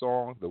sing the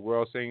song, the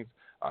world sings,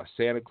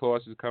 Santa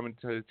Claus is coming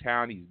to the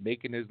town. He's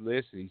making his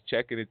list and he's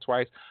checking it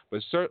twice.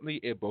 But certainly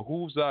it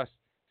behooves us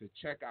to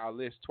check our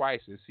list twice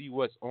and see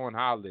what's on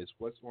our list,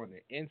 what's on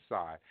the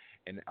inside,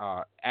 and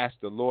ask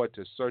the Lord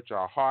to search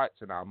our hearts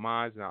and our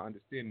minds and our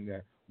understanding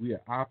that we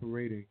are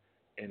operating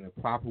in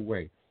a proper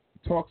way.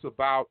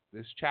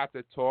 This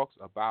chapter talks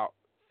about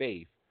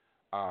faith.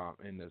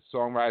 And the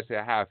songwriter said,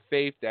 I have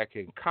faith that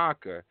can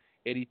conquer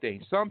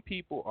anything. Some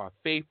people are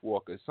faith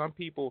walkers. Some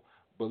people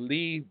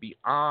believe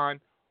beyond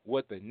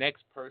what the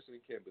next person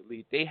can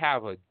believe. They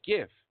have a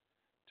gift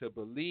to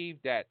believe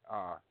that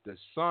the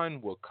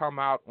sun will come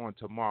out on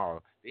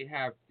tomorrow. They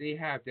have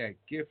that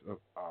gift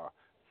of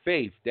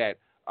faith that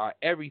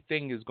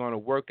everything is going to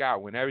work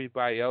out when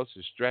everybody else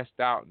is stressed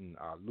out and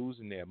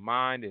losing their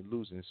mind and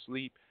losing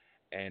sleep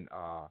and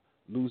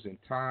losing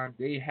time.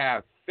 They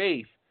have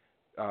faith,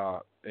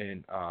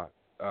 and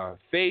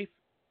faith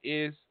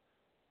is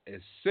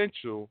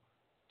essential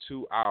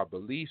to our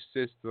belief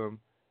system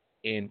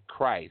in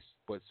Christ.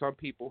 But some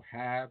people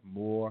have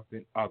more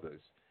than others,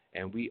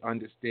 and we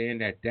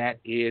understand that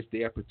is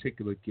their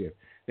particular gift.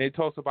 Then it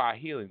talks about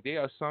healing. There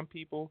are some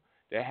people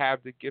that have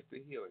the gift of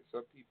healing.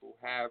 Some people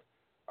have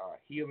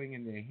healing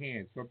in their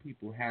hands. Some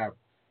people have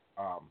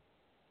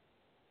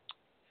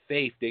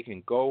faith. They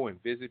can go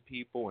and visit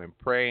people and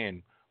pray,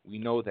 and we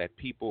know that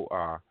people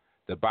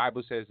the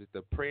Bible says that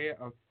the prayer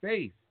of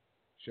faith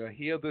shall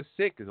heal the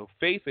sick. So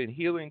faith and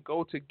healing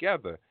go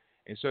together.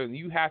 And so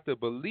you have to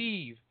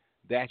believe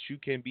that you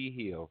can be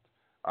healed.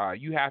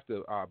 You have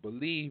to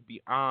believe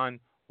beyond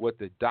what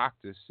the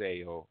doctors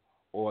say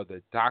or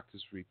the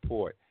doctor's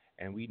report.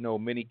 And we know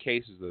many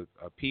cases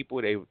of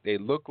people, they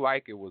look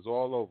like it was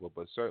all over,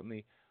 but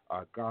certainly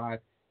God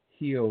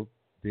healed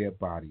their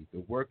body.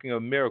 The working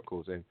of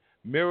miracles, and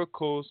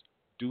miracles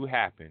do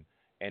happen.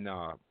 And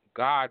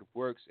God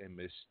works in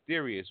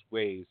mysterious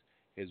ways,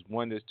 his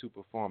wonders to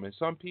perform. And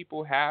some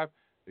people have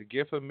the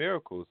gift of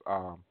miracles.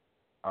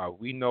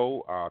 We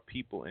know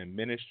people in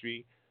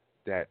ministry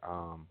that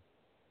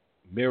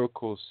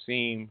miracles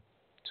seem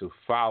to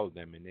follow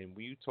them. And then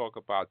when you talk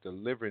about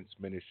deliverance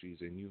ministries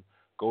and you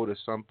go to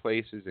some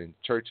places and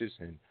churches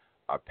and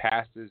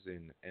pastors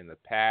in the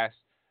past,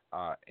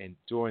 and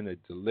during the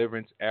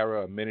deliverance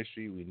era of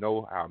ministry, we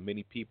know how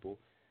many people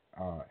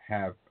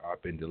have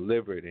been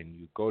delivered. And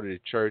you go to the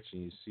church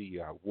and you see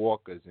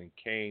walkers and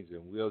canes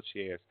and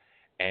wheelchairs.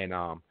 And,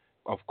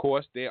 of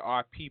course, there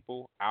are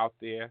people out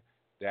there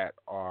that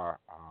are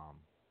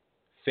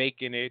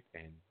faking it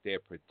and they're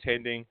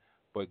pretending,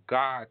 but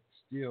God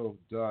still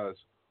does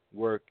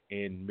work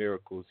in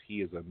miracles.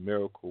 He is a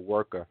miracle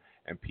worker,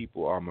 and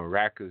people are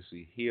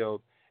miraculously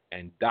healed.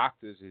 And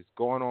doctors is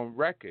going on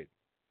record.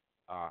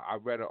 I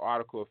read an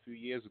article a few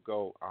years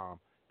ago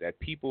that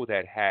people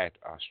that had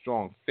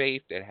strong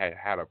faith, that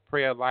had a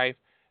prayer life,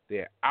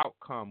 their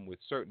outcome with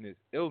certain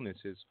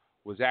illnesses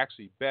was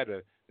actually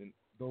better than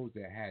those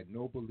that had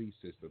no belief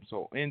system.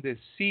 So in this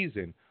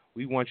season,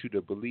 we want you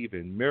to believe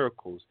in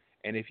miracles.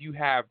 And if you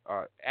have,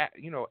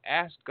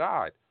 ask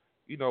God,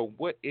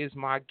 what is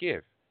my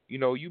gift?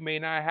 You may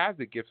not have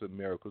the gift of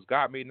miracles.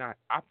 God may not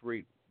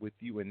operate with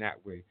you in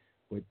that way,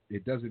 but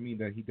it doesn't mean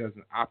that he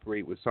doesn't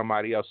operate with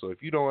somebody else. So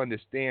if you don't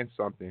understand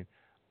something,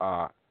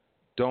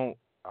 don't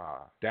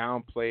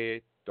downplay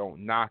it,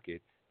 don't knock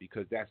it,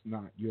 because that's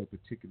not your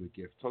particular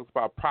gift. Talk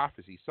about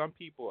prophecy. Some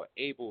people are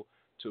able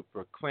to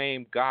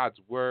proclaim God's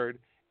word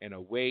in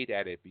a way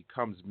that it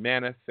becomes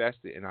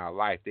manifested in our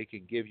life. They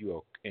can give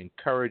you an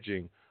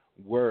encouraging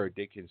word.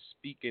 They can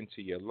speak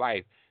into your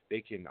life. They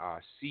can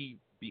see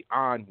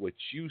beyond what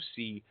you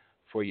see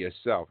for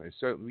yourself. And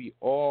certainly we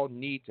all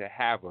need to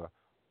have an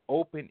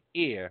open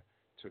ear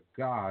to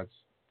God's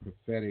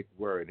prophetic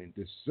word and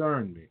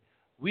discernment.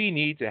 We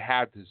need to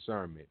have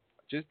discernment.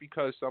 Just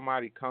because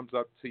somebody comes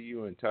up to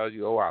you and tells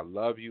you, oh, I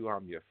love you,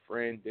 I'm your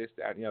friend, this,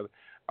 that, and the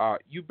other,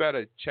 you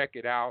better check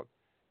it out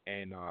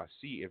and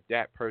see if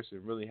that person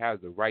really has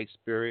the right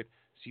spirit,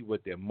 see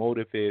what their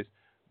motive is.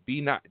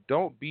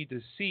 Don't be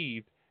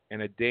deceived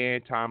in a day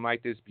and time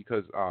like this,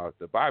 because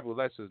the Bible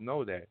lets us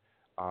know that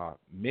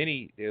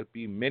there'll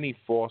be many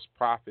false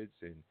prophets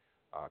and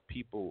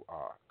people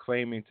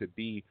claiming to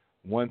be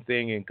one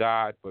thing in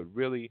God, but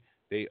really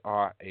they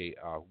are a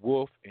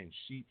wolf in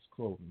sheep's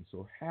clothing.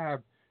 So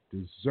have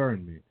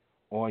discernment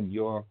on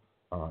your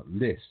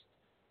list.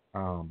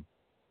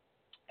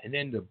 And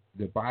then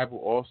the Bible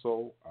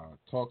also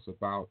talks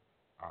about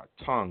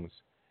tongues,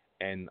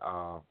 and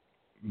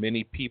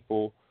many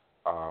people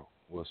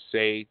will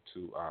say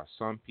to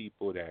some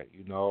people that,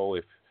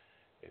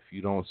 if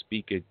you don't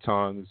speak in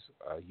tongues,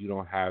 you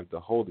don't have the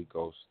Holy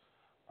Ghost,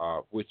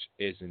 which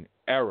is an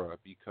error,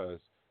 because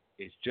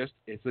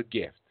it's a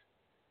gift.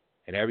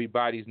 And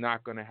everybody's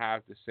not going to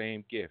have the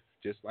same gift,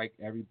 just like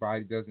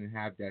everybody doesn't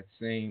have that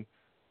same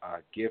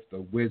gift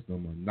of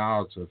wisdom or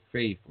knowledge or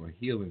faith or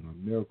healing or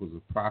miracles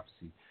or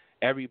prophecy.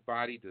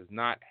 Everybody does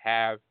not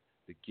have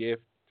the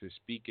gift to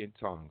speak in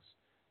tongues.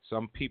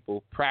 Some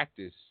people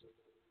practice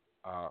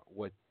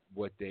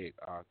what they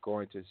are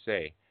going to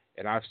say.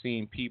 And I've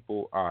seen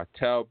people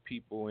tell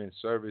people in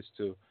service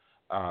to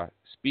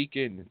speak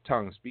in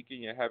tongues, speak in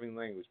your heavenly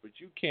language, but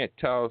you can't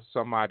tell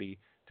somebody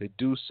to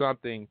do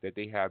something that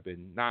they have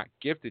been not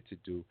gifted to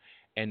do.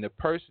 And the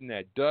person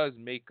that does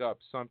make up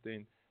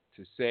something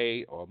to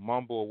say or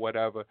mumble or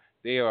whatever,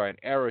 they are in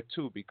error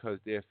too, because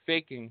they're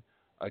faking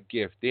a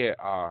gift. They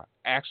are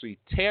actually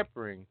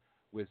tampering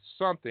with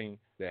something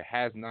that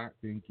has not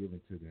been given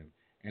to them.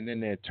 And then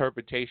the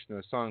interpretation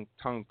of some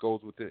tongues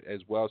goes with it as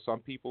well. Some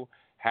people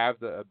have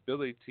the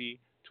ability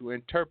to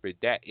interpret.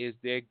 That is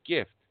their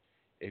gift.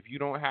 If you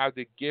don't have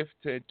the gift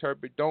to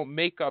interpret, don't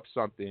make up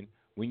something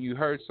when you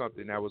heard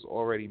something that was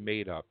already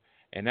made up.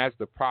 And that's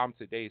the problem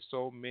today.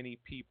 So many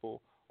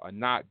people are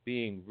not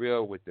being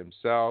real with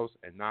themselves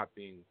and not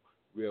being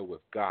real with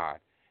God.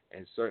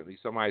 And certainly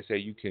somebody say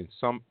you can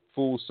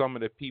fool some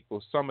of the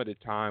people some of the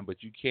time,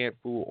 but you can't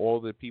fool all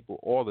the people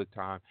all the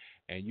time,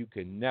 and you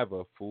can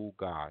never fool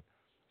God.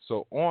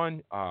 So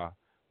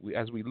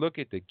as we look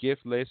at the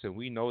gift list, and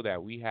we know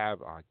that we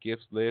have our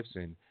gift lists,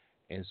 and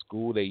in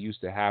school they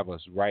used to have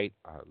us write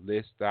a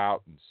list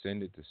out and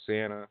send it to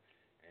Santa.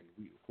 And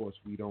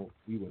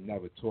we were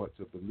never taught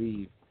to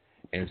believe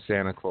in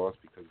Santa Claus,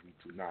 because we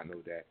do not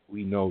know that.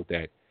 We know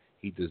that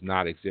he does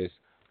not exist.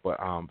 But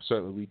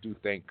certainly we do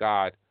thank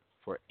God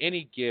for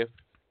any gift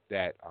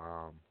that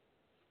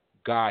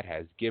God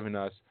has given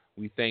us.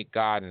 We thank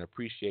God and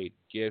appreciate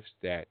gifts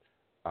that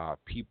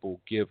people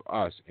give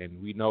us.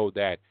 And we know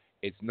that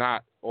it's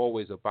not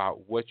always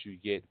about what you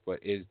get, but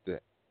is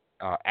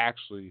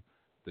actually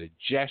the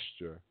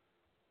gesture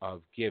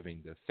of giving.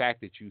 The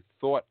fact that you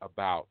thought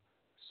about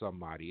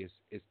somebody.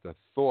 It's the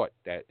thought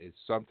that is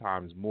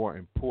sometimes more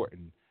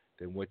important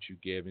than what you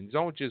give. And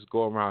don't just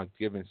go around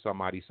giving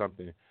somebody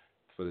something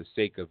for the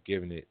sake of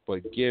giving it,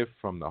 but give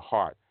from the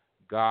heart.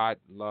 God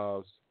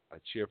loves a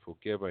cheerful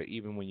giver.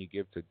 Even when you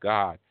give to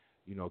God,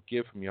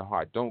 give from your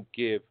heart. Don't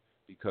give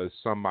because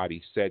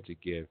somebody said to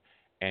give.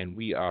 And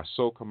we are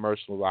so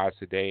commercialized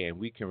today, and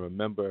we can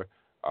remember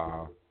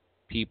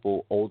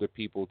older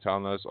people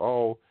telling us,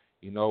 oh,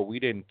 we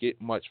didn't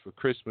get much for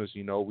Christmas.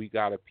 We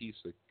got a piece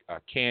of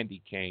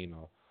candy cane,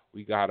 or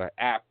we got an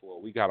apple,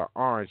 or we got an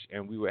orange,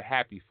 and we were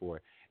happy for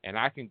it. And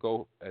I can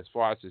go as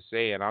far as to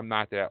say, and I'm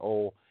not that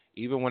old,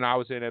 even when I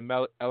was in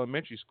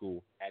elementary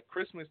school, at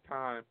Christmas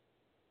time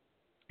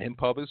in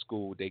public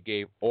school, they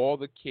gave all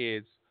the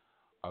kids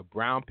a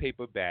brown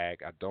paper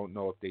bag. I don't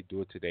know if they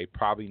do it today.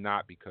 Probably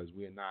not, because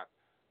we're not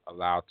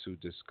allowed to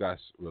discuss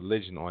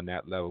religion on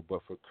that level.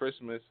 But for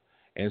Christmas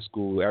in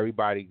school,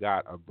 everybody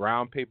got a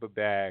brown paper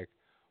bag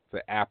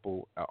for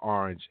apple, an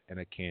orange, and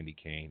a candy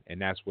cane.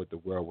 And that's what the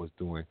world was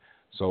doing.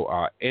 So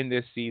in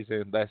this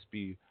season, let's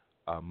be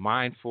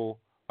mindful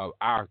of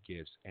our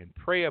gifts and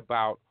pray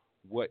about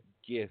what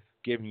gift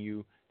given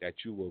you,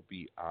 that you will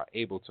be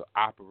able to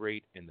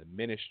operate in the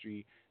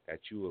ministry, that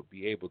you will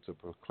be able to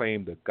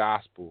proclaim the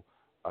gospel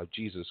of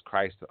Jesus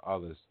Christ to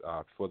others.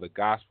 For the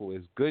gospel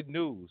is good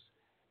news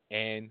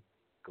and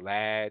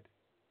glad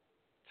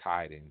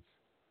tidings.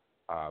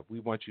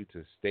 We want you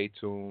to stay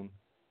tuned.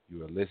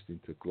 You are listening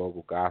to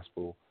Global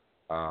Gospel.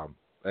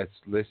 Let's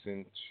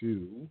listen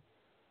to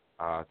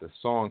the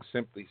song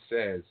simply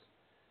says,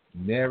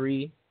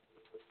 Mary,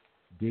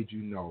 Did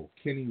You Know?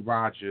 Kenny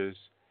Rogers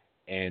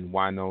and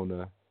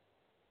Winona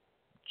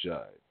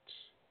Judd.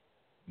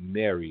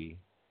 Mary,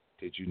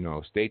 Did You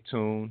Know? Stay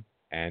tuned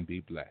and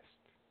be blessed.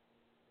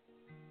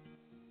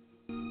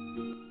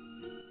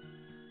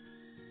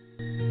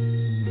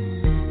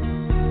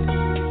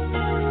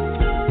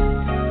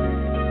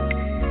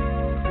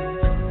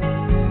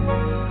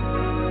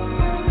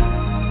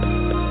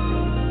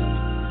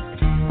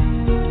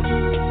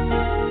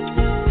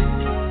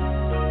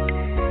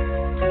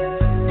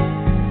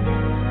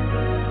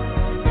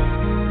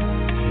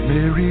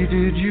 Mary,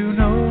 did you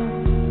know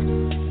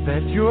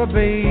that your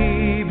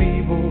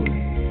baby boy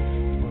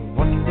will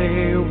one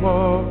day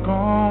walk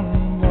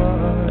on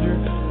water?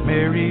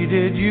 Mary,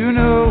 did you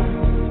know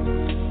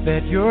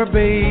that your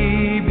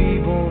baby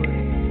boy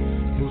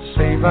will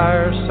save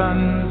our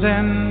sons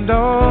and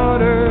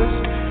daughters?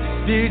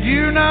 Did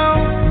you know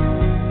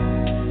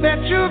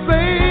that your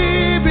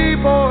baby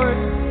boy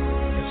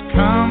has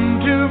come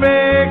to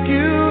make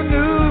you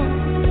new?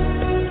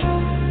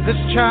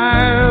 This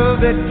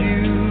child that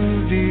you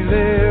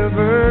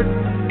delivered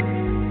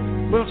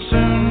will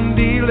soon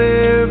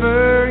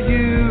deliver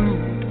you.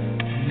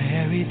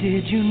 Mary,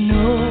 did you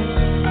know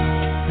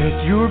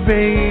that your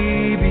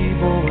baby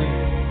boy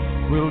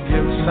will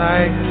give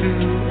sight to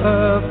a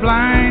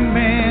blind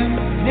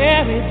man?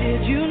 Mary,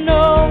 did you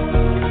know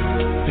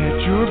that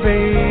your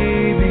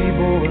baby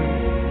boy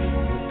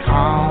will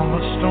calm a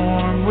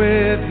storm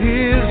with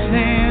his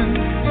hand?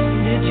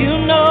 Did you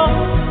know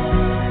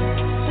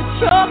that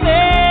your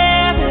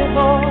baby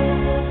boy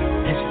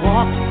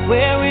walk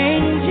where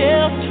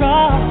angels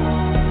trod?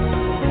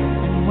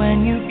 And when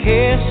you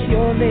kiss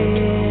your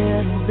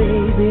little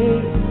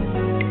baby,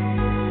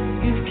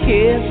 you've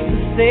kissed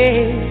the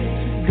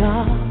face of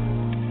God.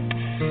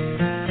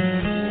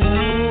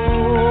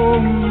 Oh,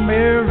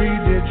 Mary,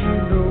 did you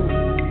know?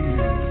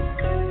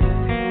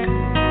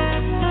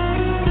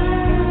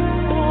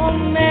 Oh,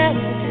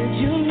 Mary, did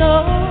you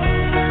know?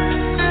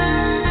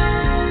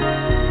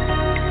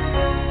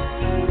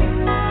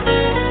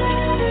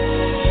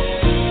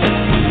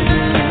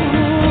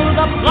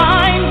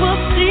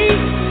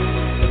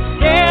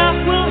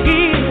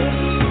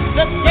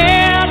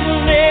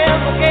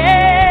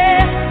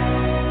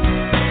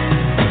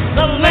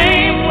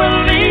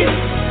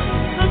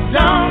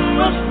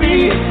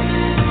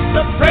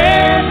 The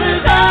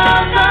praises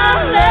of the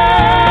Lamb.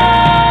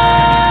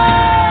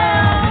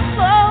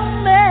 Oh,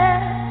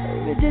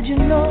 Mary, did you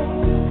know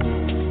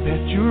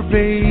that your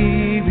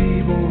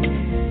baby boy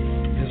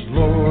is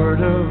Lord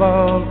of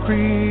all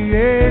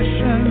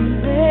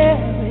creation?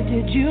 Mary,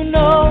 did you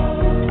know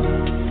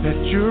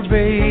that your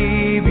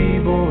baby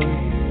boy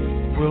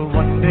will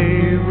one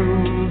day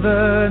rule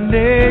the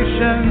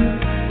nation?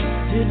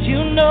 Did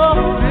you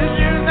know that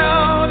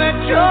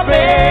your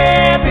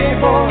baby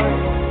boy,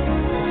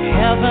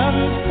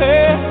 heaven's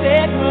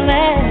perfect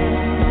land,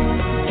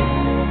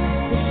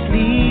 the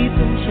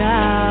sleeping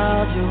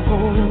child you're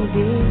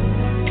holding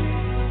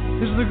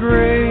is the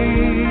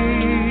great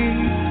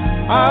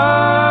I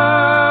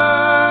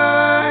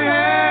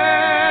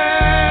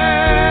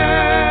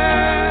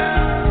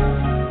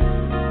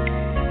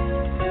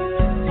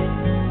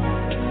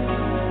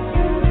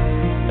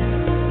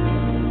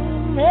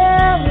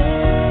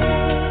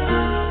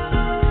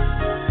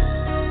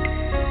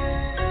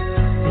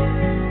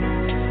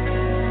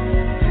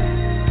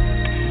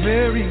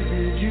Mary,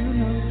 did you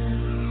know?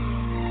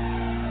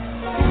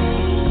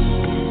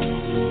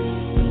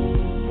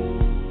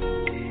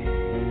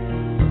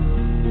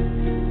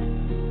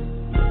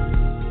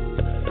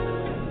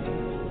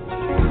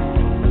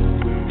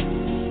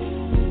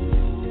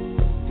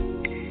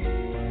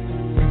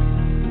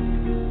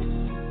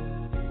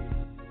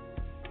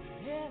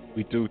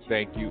 We do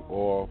thank you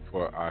all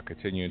for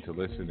continuing to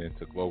listen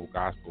into Global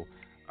Gospel.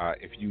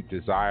 If you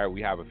desire,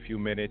 we have a few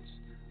minutes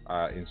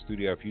in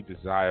studio. If you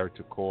desire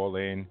to call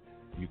in,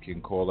 you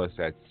can call us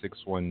at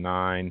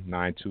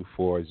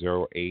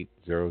 619-924-0800,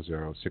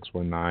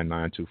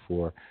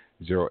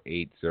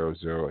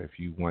 619-924-0800 if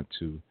you want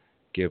to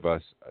give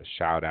us a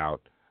shout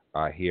out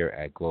here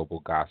at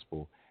Global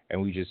Gospel.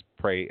 And we just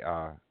pray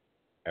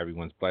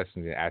everyone's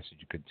blessings and ask that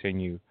you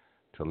continue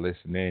to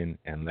listen in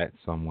and let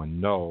someone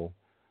know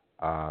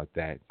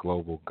that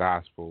Global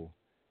Gospel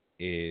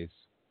is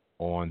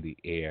on the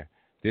air.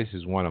 This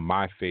is one of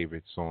my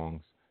favorite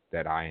songs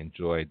that I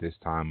enjoy this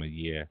time of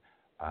year.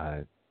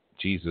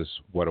 Jesus,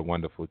 What a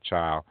Wonderful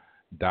Child.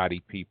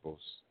 Dottie Peoples.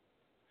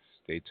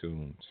 Stay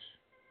tuned.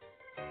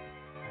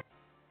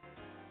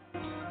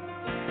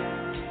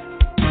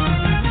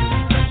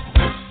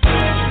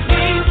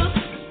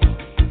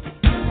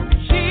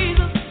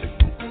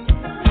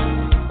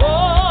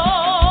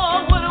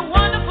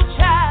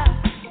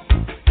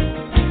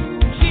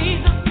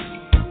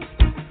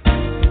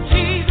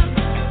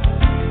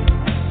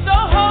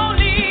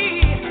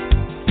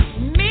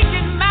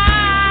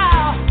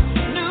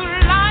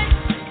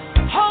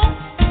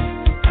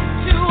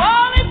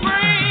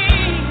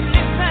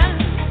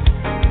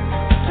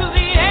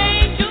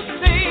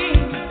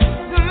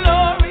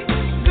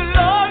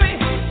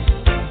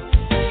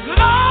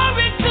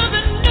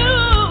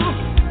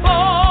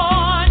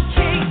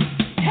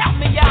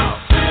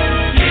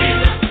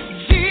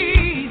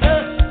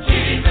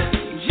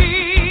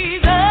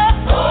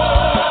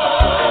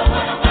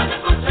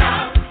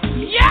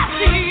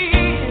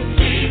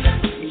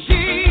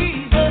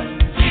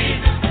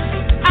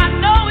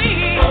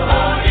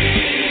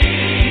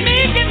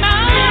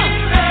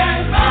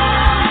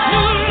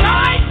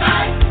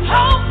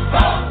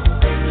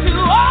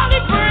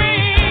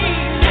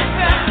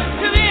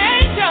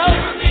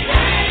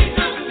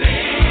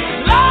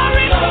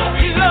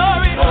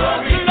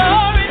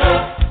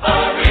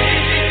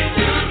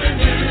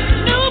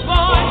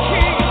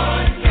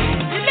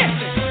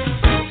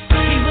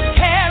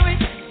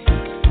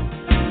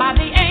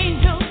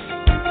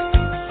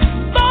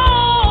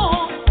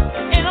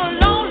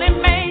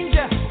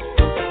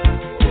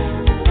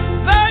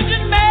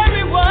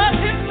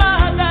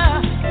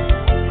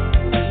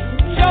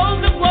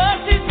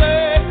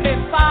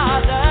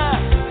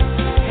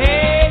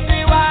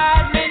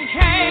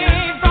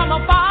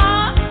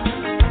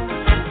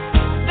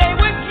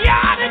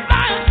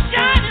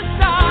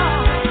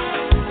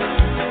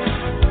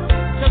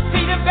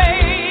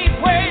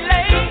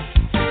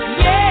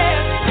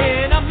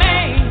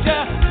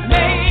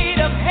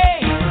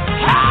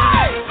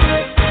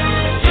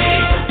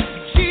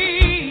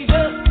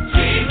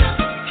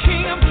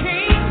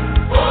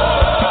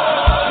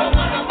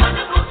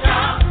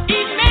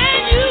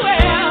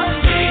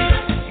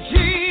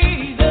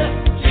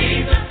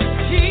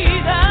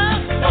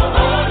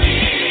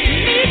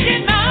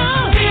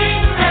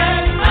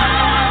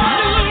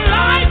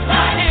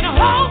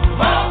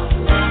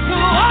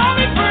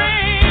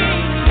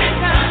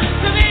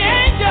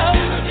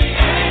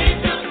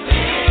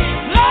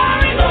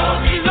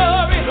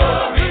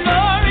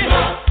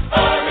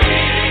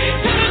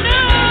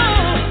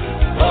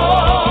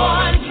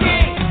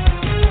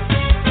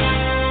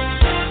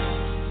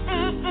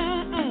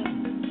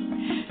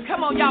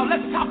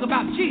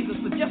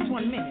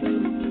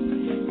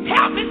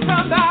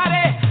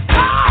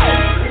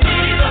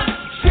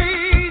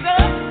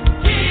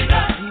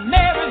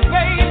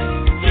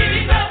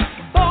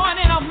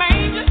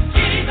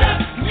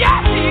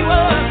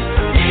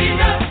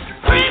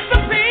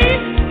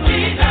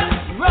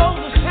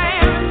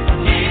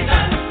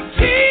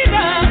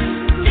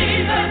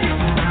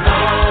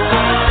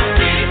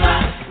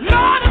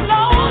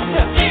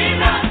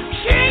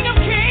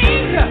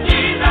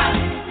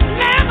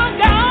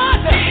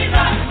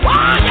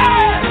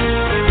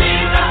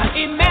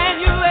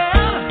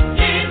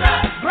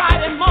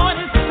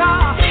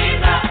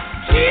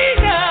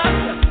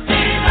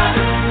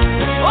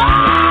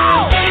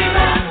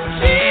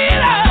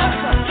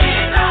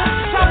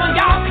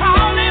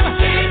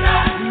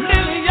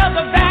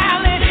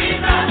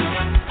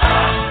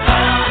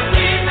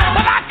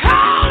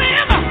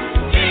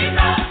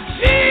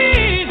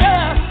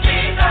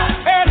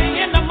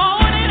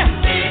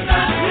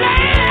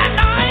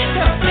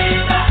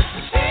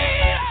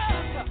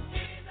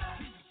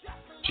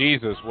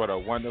 Jesus, what a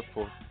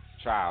wonderful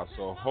child,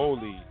 so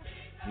holy,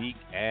 meek,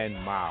 and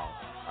mild.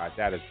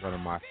 That is one of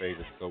my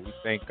favorites. So we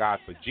thank God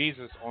for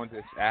Jesus on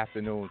this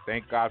afternoon.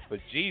 Thank God for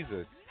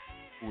Jesus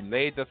who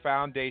laid the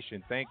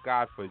foundation. Thank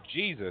God for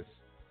Jesus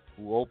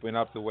who opened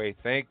up the way.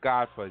 Thank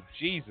God for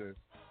Jesus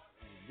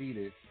who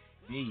leadeth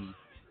me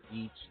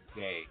each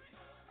day.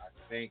 I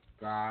thank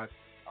God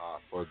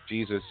for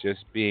Jesus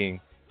just being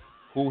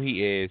who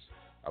he is.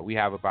 We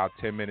have about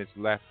 10 minutes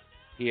left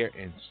here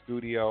in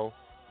studio.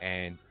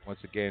 And once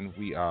again,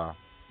 we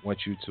want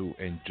you to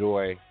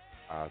enjoy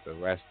the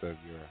rest of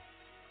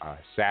your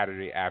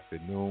Saturday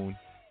afternoon.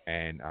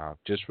 And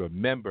just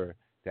remember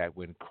that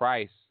when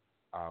Christ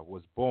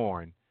was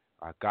born,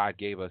 God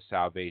gave us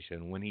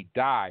salvation. When he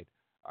died,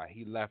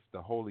 he left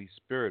the Holy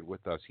Spirit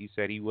with us. He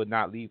said he would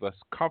not leave us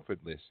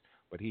comfortless,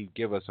 but he'd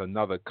give us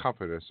another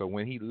comforter. So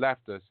when he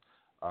left us,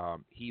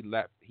 he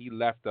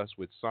left us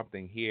with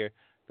something here.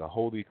 The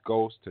Holy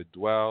Ghost to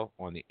dwell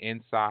on the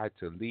inside,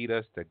 to lead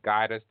us, to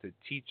guide us, to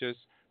teach us,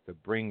 to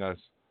bring us,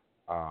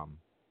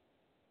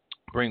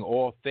 bring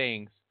all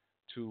things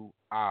to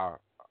our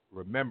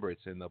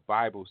remembrance. And the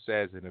Bible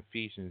says in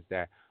Ephesians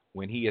that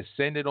when he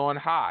ascended on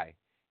high,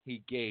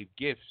 he gave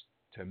gifts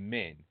to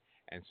men.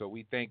 And so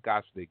we thank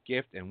God for the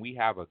gift, and we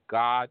have a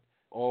God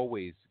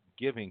always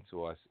giving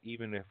to us,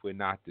 even if we're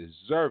not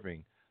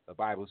deserving. The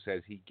Bible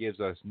says he gives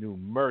us new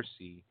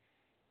mercy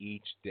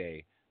each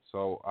day.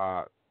 So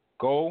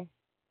go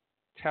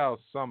tell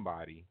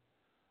somebody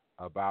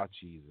about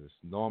Jesus.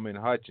 Norman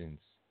Hutchins,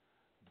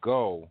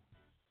 go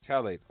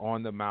tell it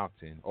on the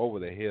mountain, over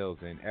the hills,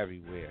 and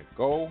everywhere.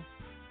 Go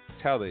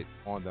tell it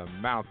on the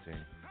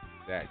mountain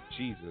that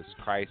Jesus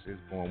Christ is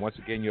born. Once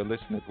again, you're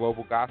listening to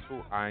Global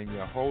Gospel. I am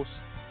your host,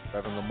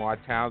 Reverend LeMarr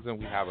Townsemd.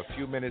 We have a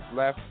few minutes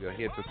left. We're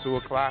here till 2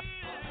 o'clock.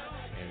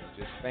 And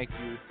just thank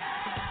you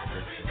for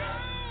listening.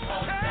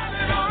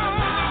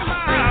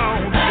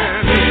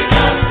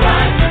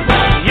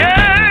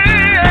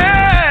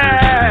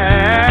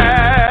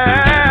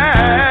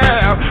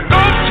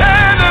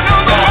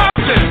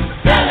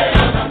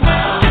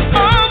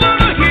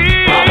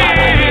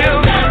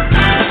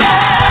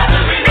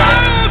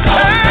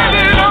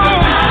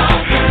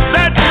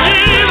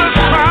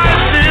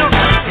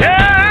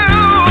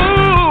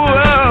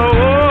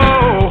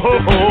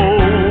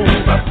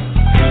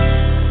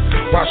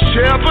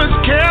 Shepherds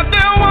kept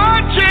their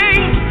watching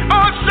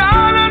on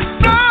silent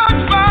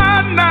floods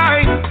by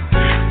night.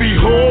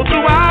 Behold,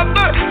 throughout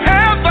the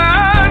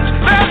heavens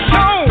there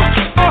shone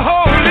a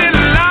holy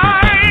light.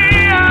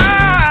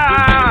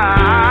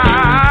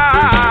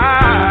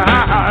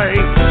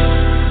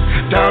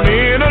 Down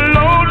in a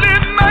lowly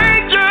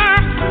manger,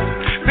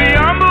 the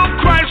humble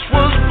Christ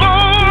was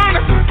born,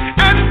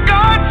 and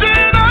God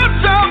did us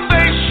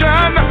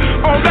salvation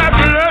on that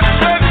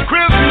blessed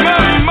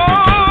Christmas morn.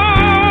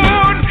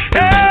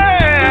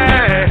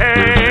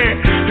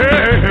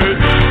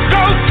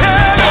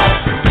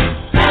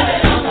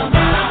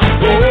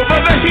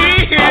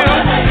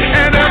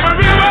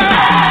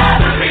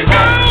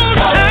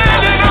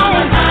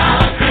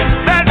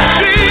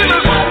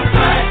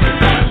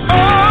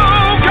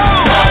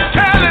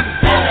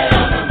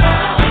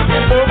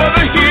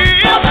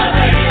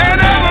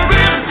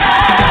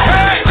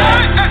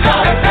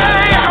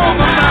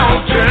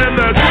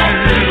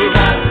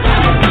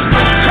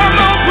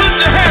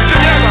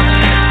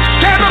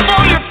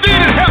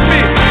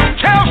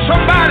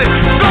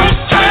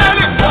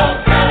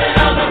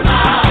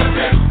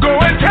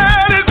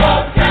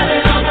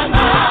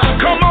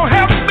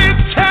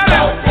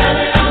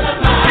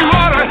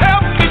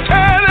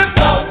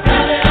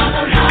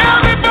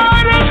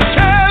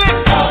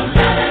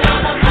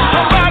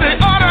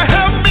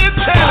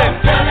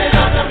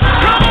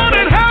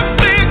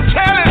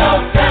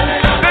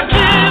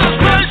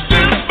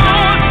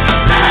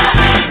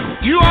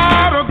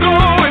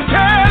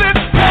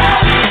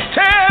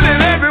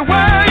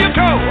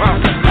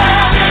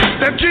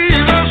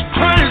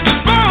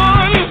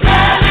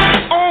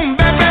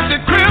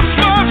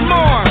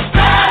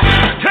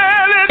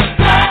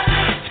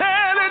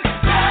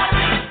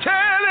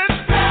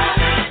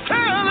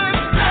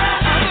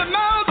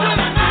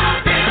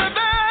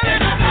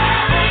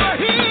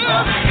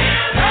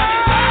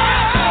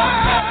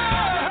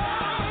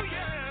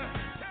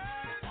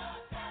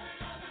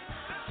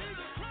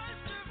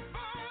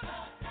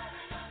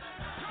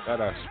 Let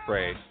us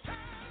pray.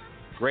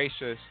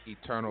 Gracious,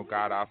 eternal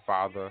God, our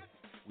Father,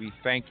 we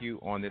thank you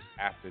on this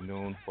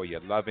afternoon for your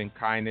loving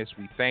kindness.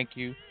 We thank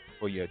you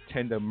for your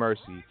tender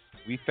mercy.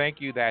 We thank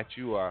you that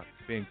you have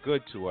been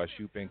good to us.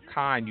 You've been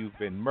kind. You've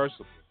been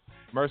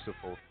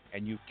merciful,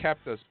 and you've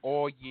kept us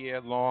all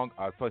year long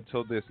up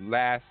until this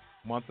last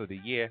month of the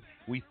year.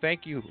 We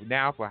thank you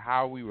now for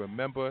how we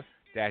remember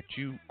that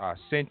you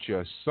sent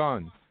your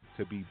Son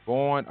to be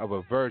born of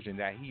a virgin,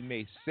 that he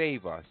may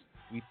save us.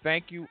 We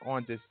thank you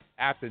on this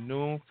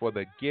afternoon for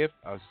the gift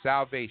of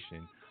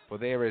salvation, for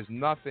there is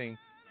nothing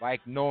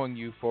like knowing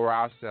you for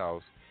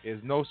ourselves.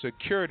 There's no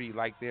security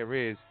like there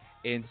is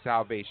in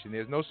salvation.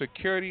 There's no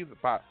security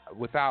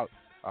without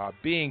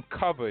being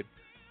covered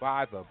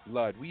by the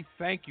blood. We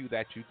thank you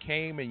that you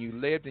came and you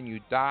lived and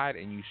you died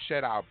and you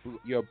shed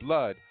your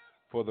blood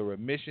for the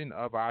remission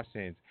of our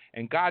sins.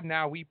 And God,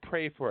 now we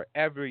pray for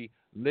every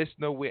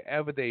listener,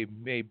 wherever they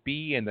may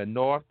be, in the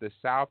north, the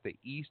south, the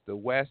east, the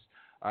west,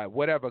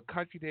 whatever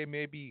country they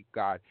may be,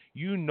 God.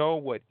 You know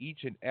what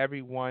each and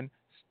every one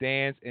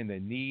stands in the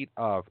need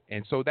of.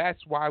 And so that's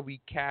why we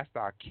cast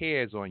our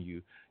cares on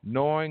you,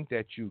 knowing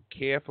that you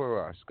care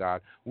for us, God.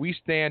 We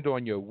stand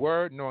on your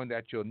word, knowing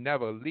that you'll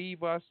never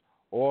leave us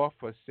or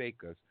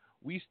forsake us.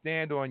 We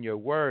stand on your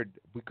word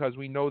because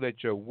we know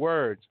that your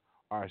words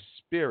are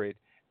spirit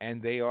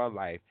and they are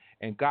life.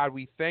 And God,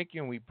 we thank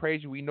you and we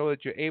praise you. We know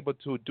that you're able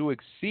to do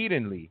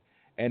exceedingly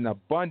and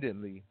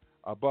abundantly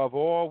above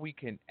all we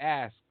can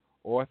ask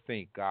or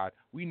think, God.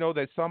 We know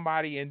that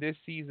somebody in this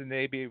season,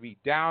 they may be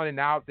down and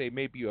out. They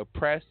may be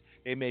oppressed.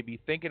 They may be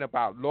thinking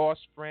about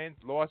lost friends,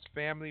 lost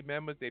family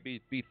members. They may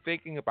be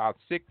thinking about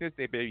sickness.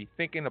 They may be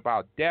thinking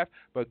about death.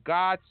 But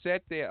God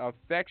set their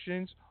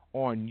affections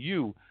on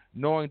you,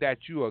 knowing that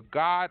you are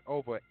God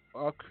over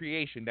a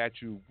creation,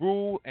 that you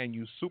rule and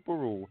you super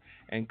rule.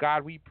 And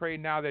God, we pray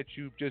now that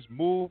you just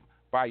move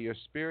by your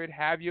Spirit,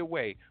 have your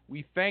way.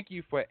 We thank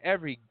you for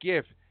every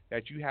gift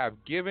that you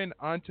have given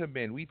unto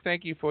men. We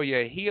thank you for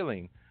your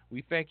healing.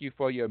 We thank you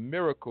for your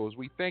miracles.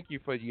 We thank you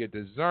for your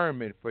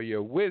discernment, for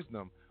your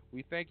wisdom.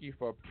 We thank you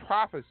for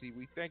prophecy.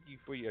 We thank you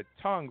for your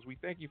tongues. We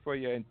thank you for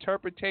your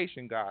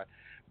interpretation, God,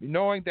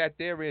 knowing that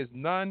there is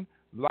none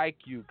like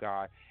you,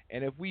 God.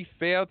 And if we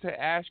fail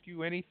to ask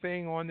you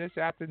anything on this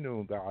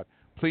afternoon, God,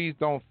 please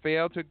don't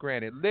fail to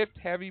grant it. Lift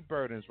heavy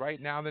burdens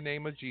right now in the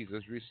name of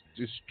Jesus.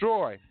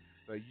 Destroy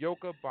the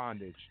yoke of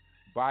bondage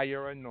by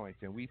your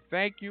anointing. We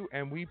thank you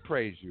and we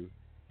praise you.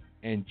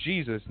 In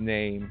Jesus'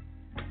 name,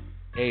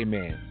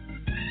 amen.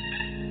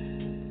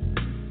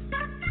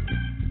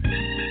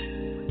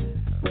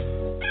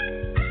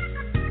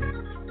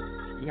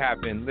 You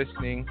have been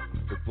listening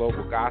to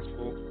Global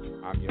Gospel.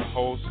 I'm your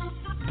host,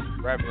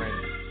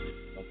 Reverend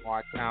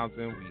LeMarr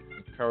Townsemd. We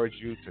encourage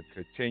you to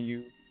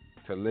continue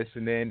to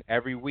listen in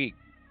every week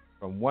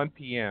from 1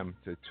 p.m.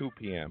 to 2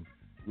 p.m.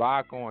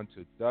 Log on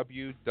to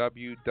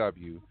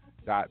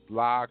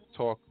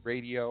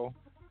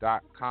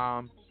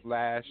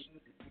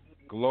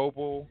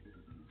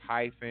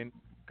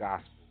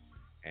www.blogtalkradio.com/global-gospel,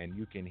 and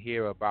you can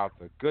hear about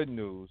the good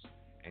news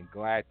and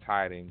glad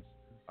tidings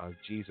of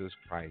Jesus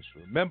Christ.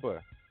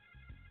 Remember,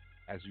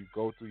 as you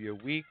go through your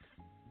week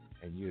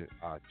and you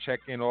are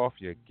checking off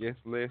your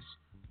gift list,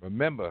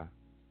 remember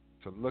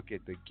to look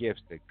at the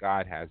gifts that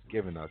God has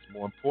given us.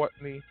 More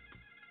importantly,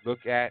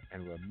 look at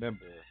and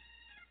remember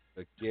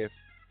the gift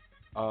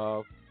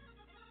of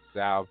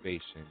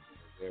salvation.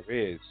 There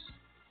is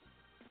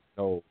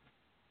no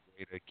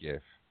greater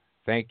gift.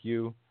 Thank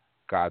you.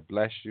 God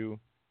bless you.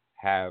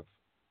 Have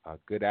a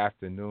good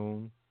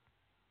afternoon.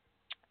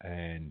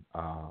 And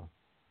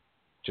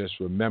just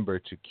remember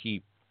to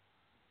keep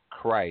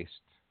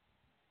Christ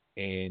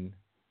in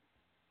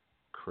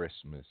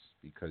Christmas,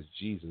 because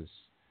Jesus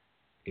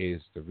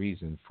is the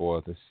reason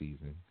for the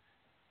season.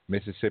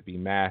 Mississippi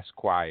Mass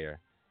Choir,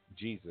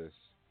 Jesus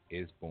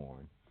is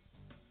born.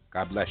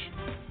 God bless you.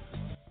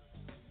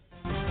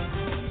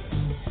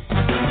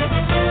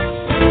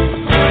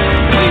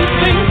 We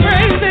sing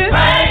praises,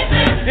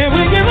 and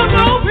we give him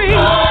glory.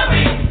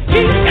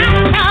 He's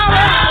got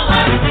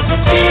power.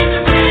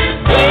 Jesus is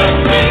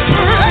born. We sing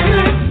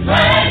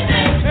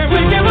praises, and we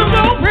give him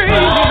glory.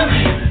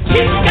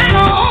 He's got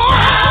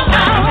all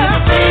power.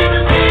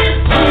 Jesus is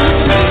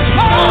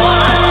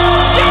born.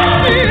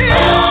 Yes, he is.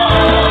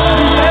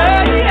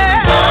 Yeah.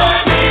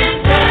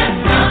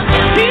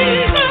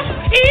 Jesus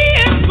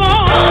is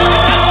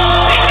born.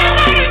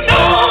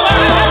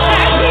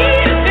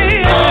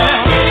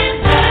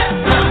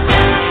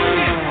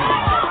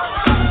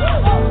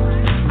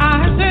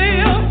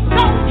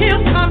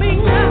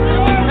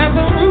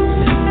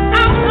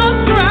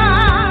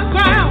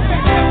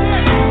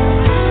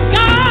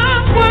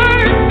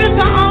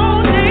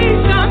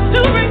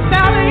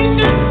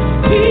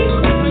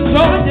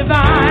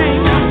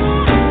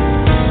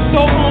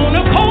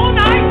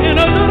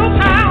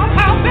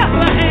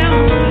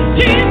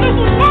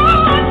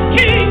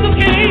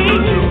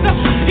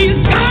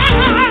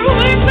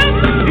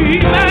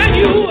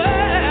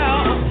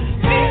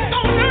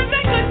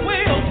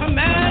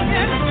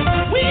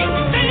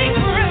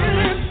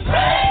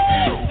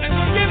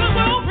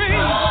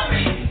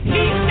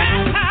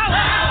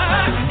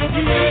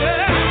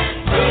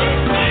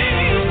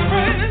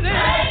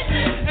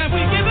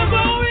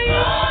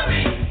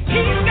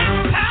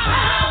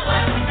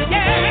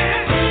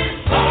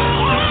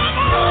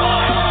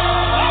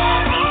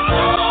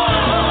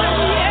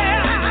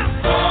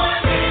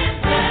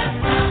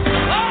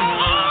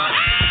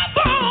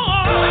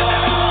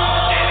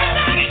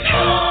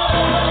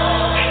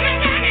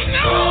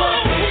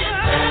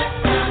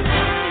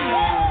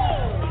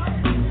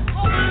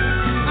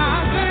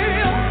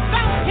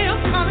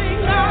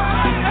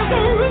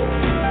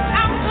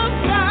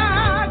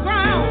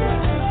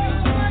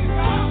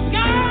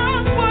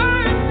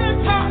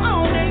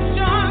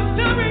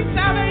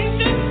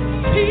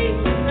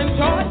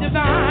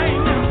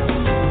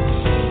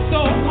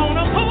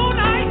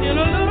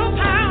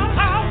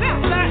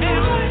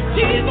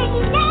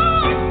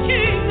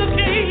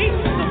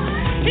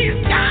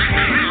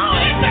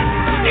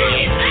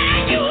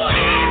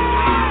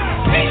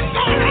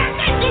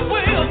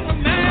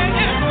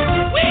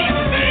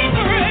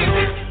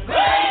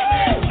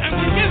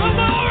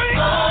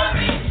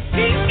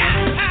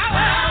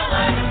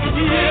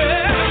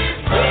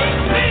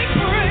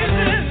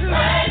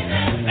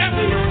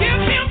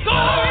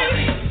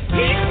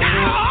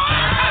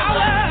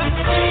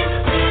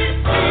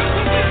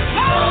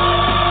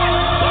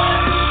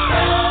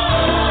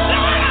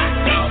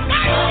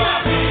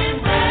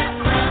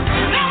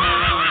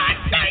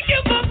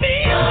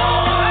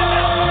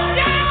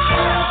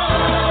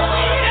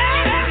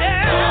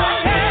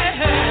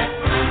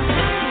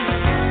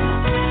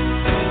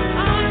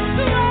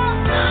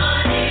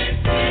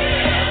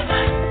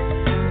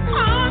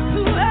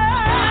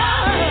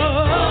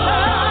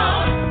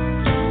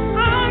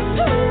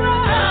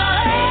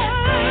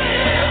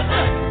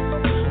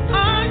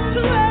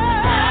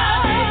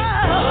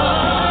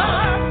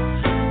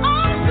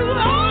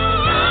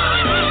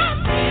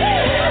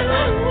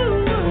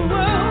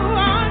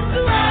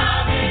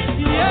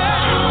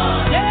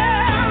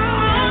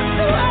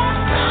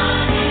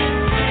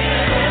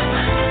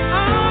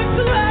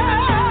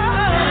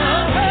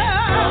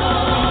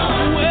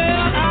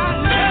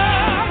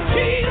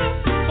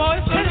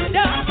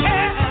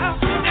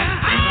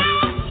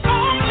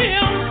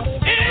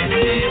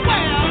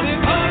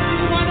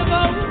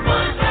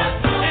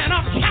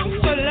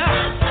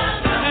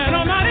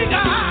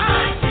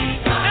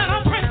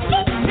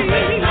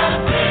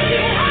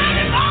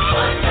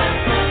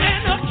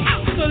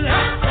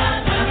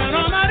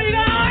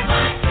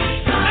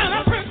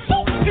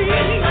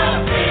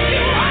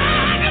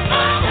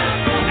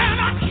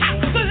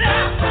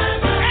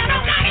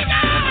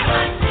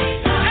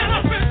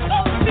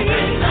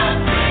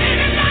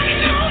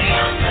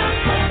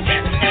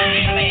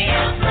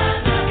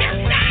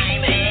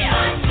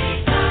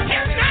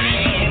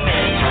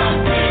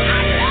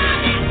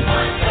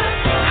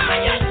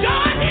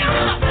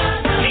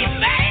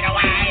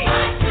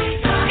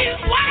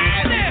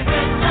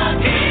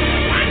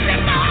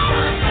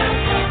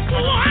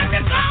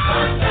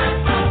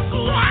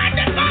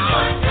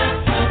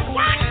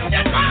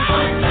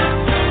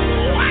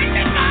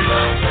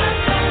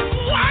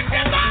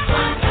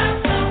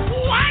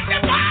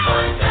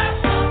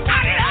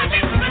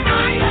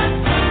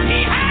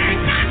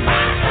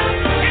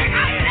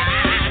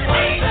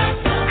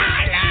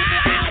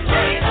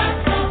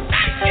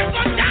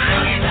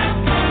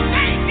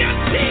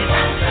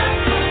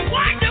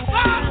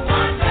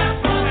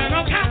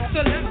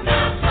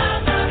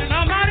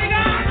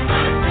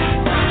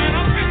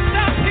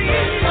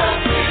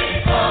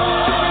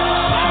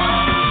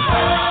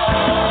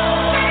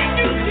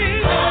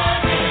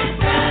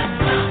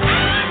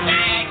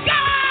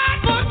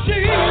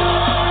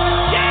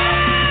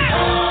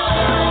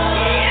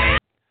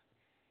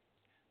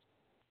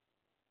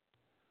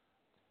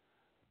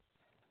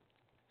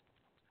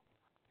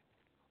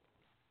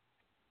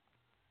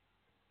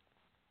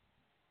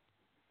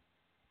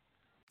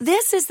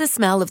 This is the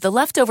smell of the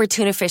leftover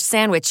tuna fish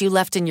sandwich you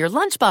left in your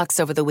lunchbox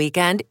over the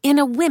weekend in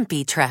a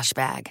wimpy trash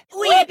bag.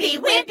 Wimpy,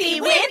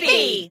 wimpy,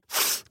 wimpy!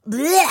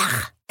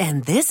 Blech!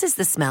 And this is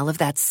the smell of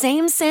that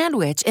same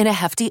sandwich in a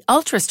hefty,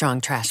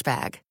 ultra-strong trash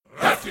bag.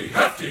 Hefty,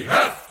 hefty,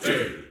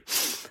 hefty!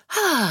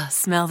 Ah,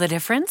 smell the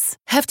difference?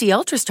 Hefty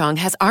Ultra Strong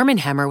has Arm &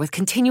 Hammer with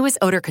continuous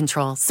odor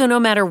control, so no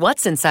matter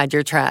what's inside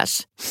your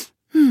trash,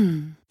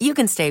 you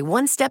can stay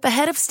one step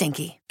ahead of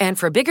stinky. And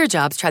for bigger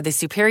jobs, try the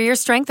superior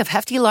strength of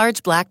Hefty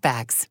Large Black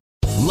Bags.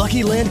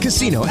 Lucky Land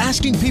Casino,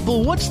 asking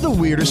people, what's the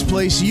weirdest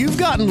place you've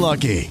gotten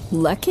lucky?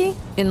 Lucky?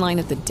 In line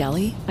at the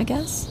deli, I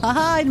guess?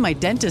 Aha, in my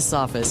dentist's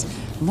office.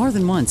 More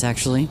than once,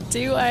 actually.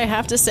 Do I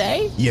have to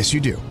say? Yes,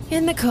 you do.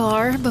 In the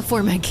car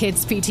before my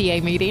kids'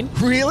 PTA meeting.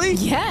 Really?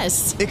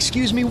 Yes.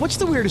 Excuse me, what's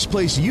the weirdest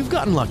place you've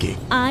gotten lucky?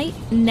 I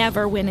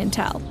never win and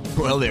tell.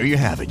 Well, there you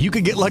have it. You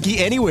can get lucky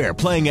anywhere,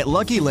 playing at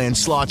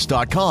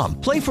LuckyLandSlots.com.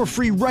 Play for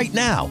free right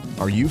now.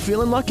 Are you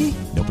feeling lucky?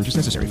 No purchase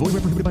necessary. Void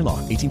where prohibited by law.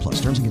 18+.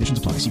 Terms and conditions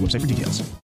apply. See website for details.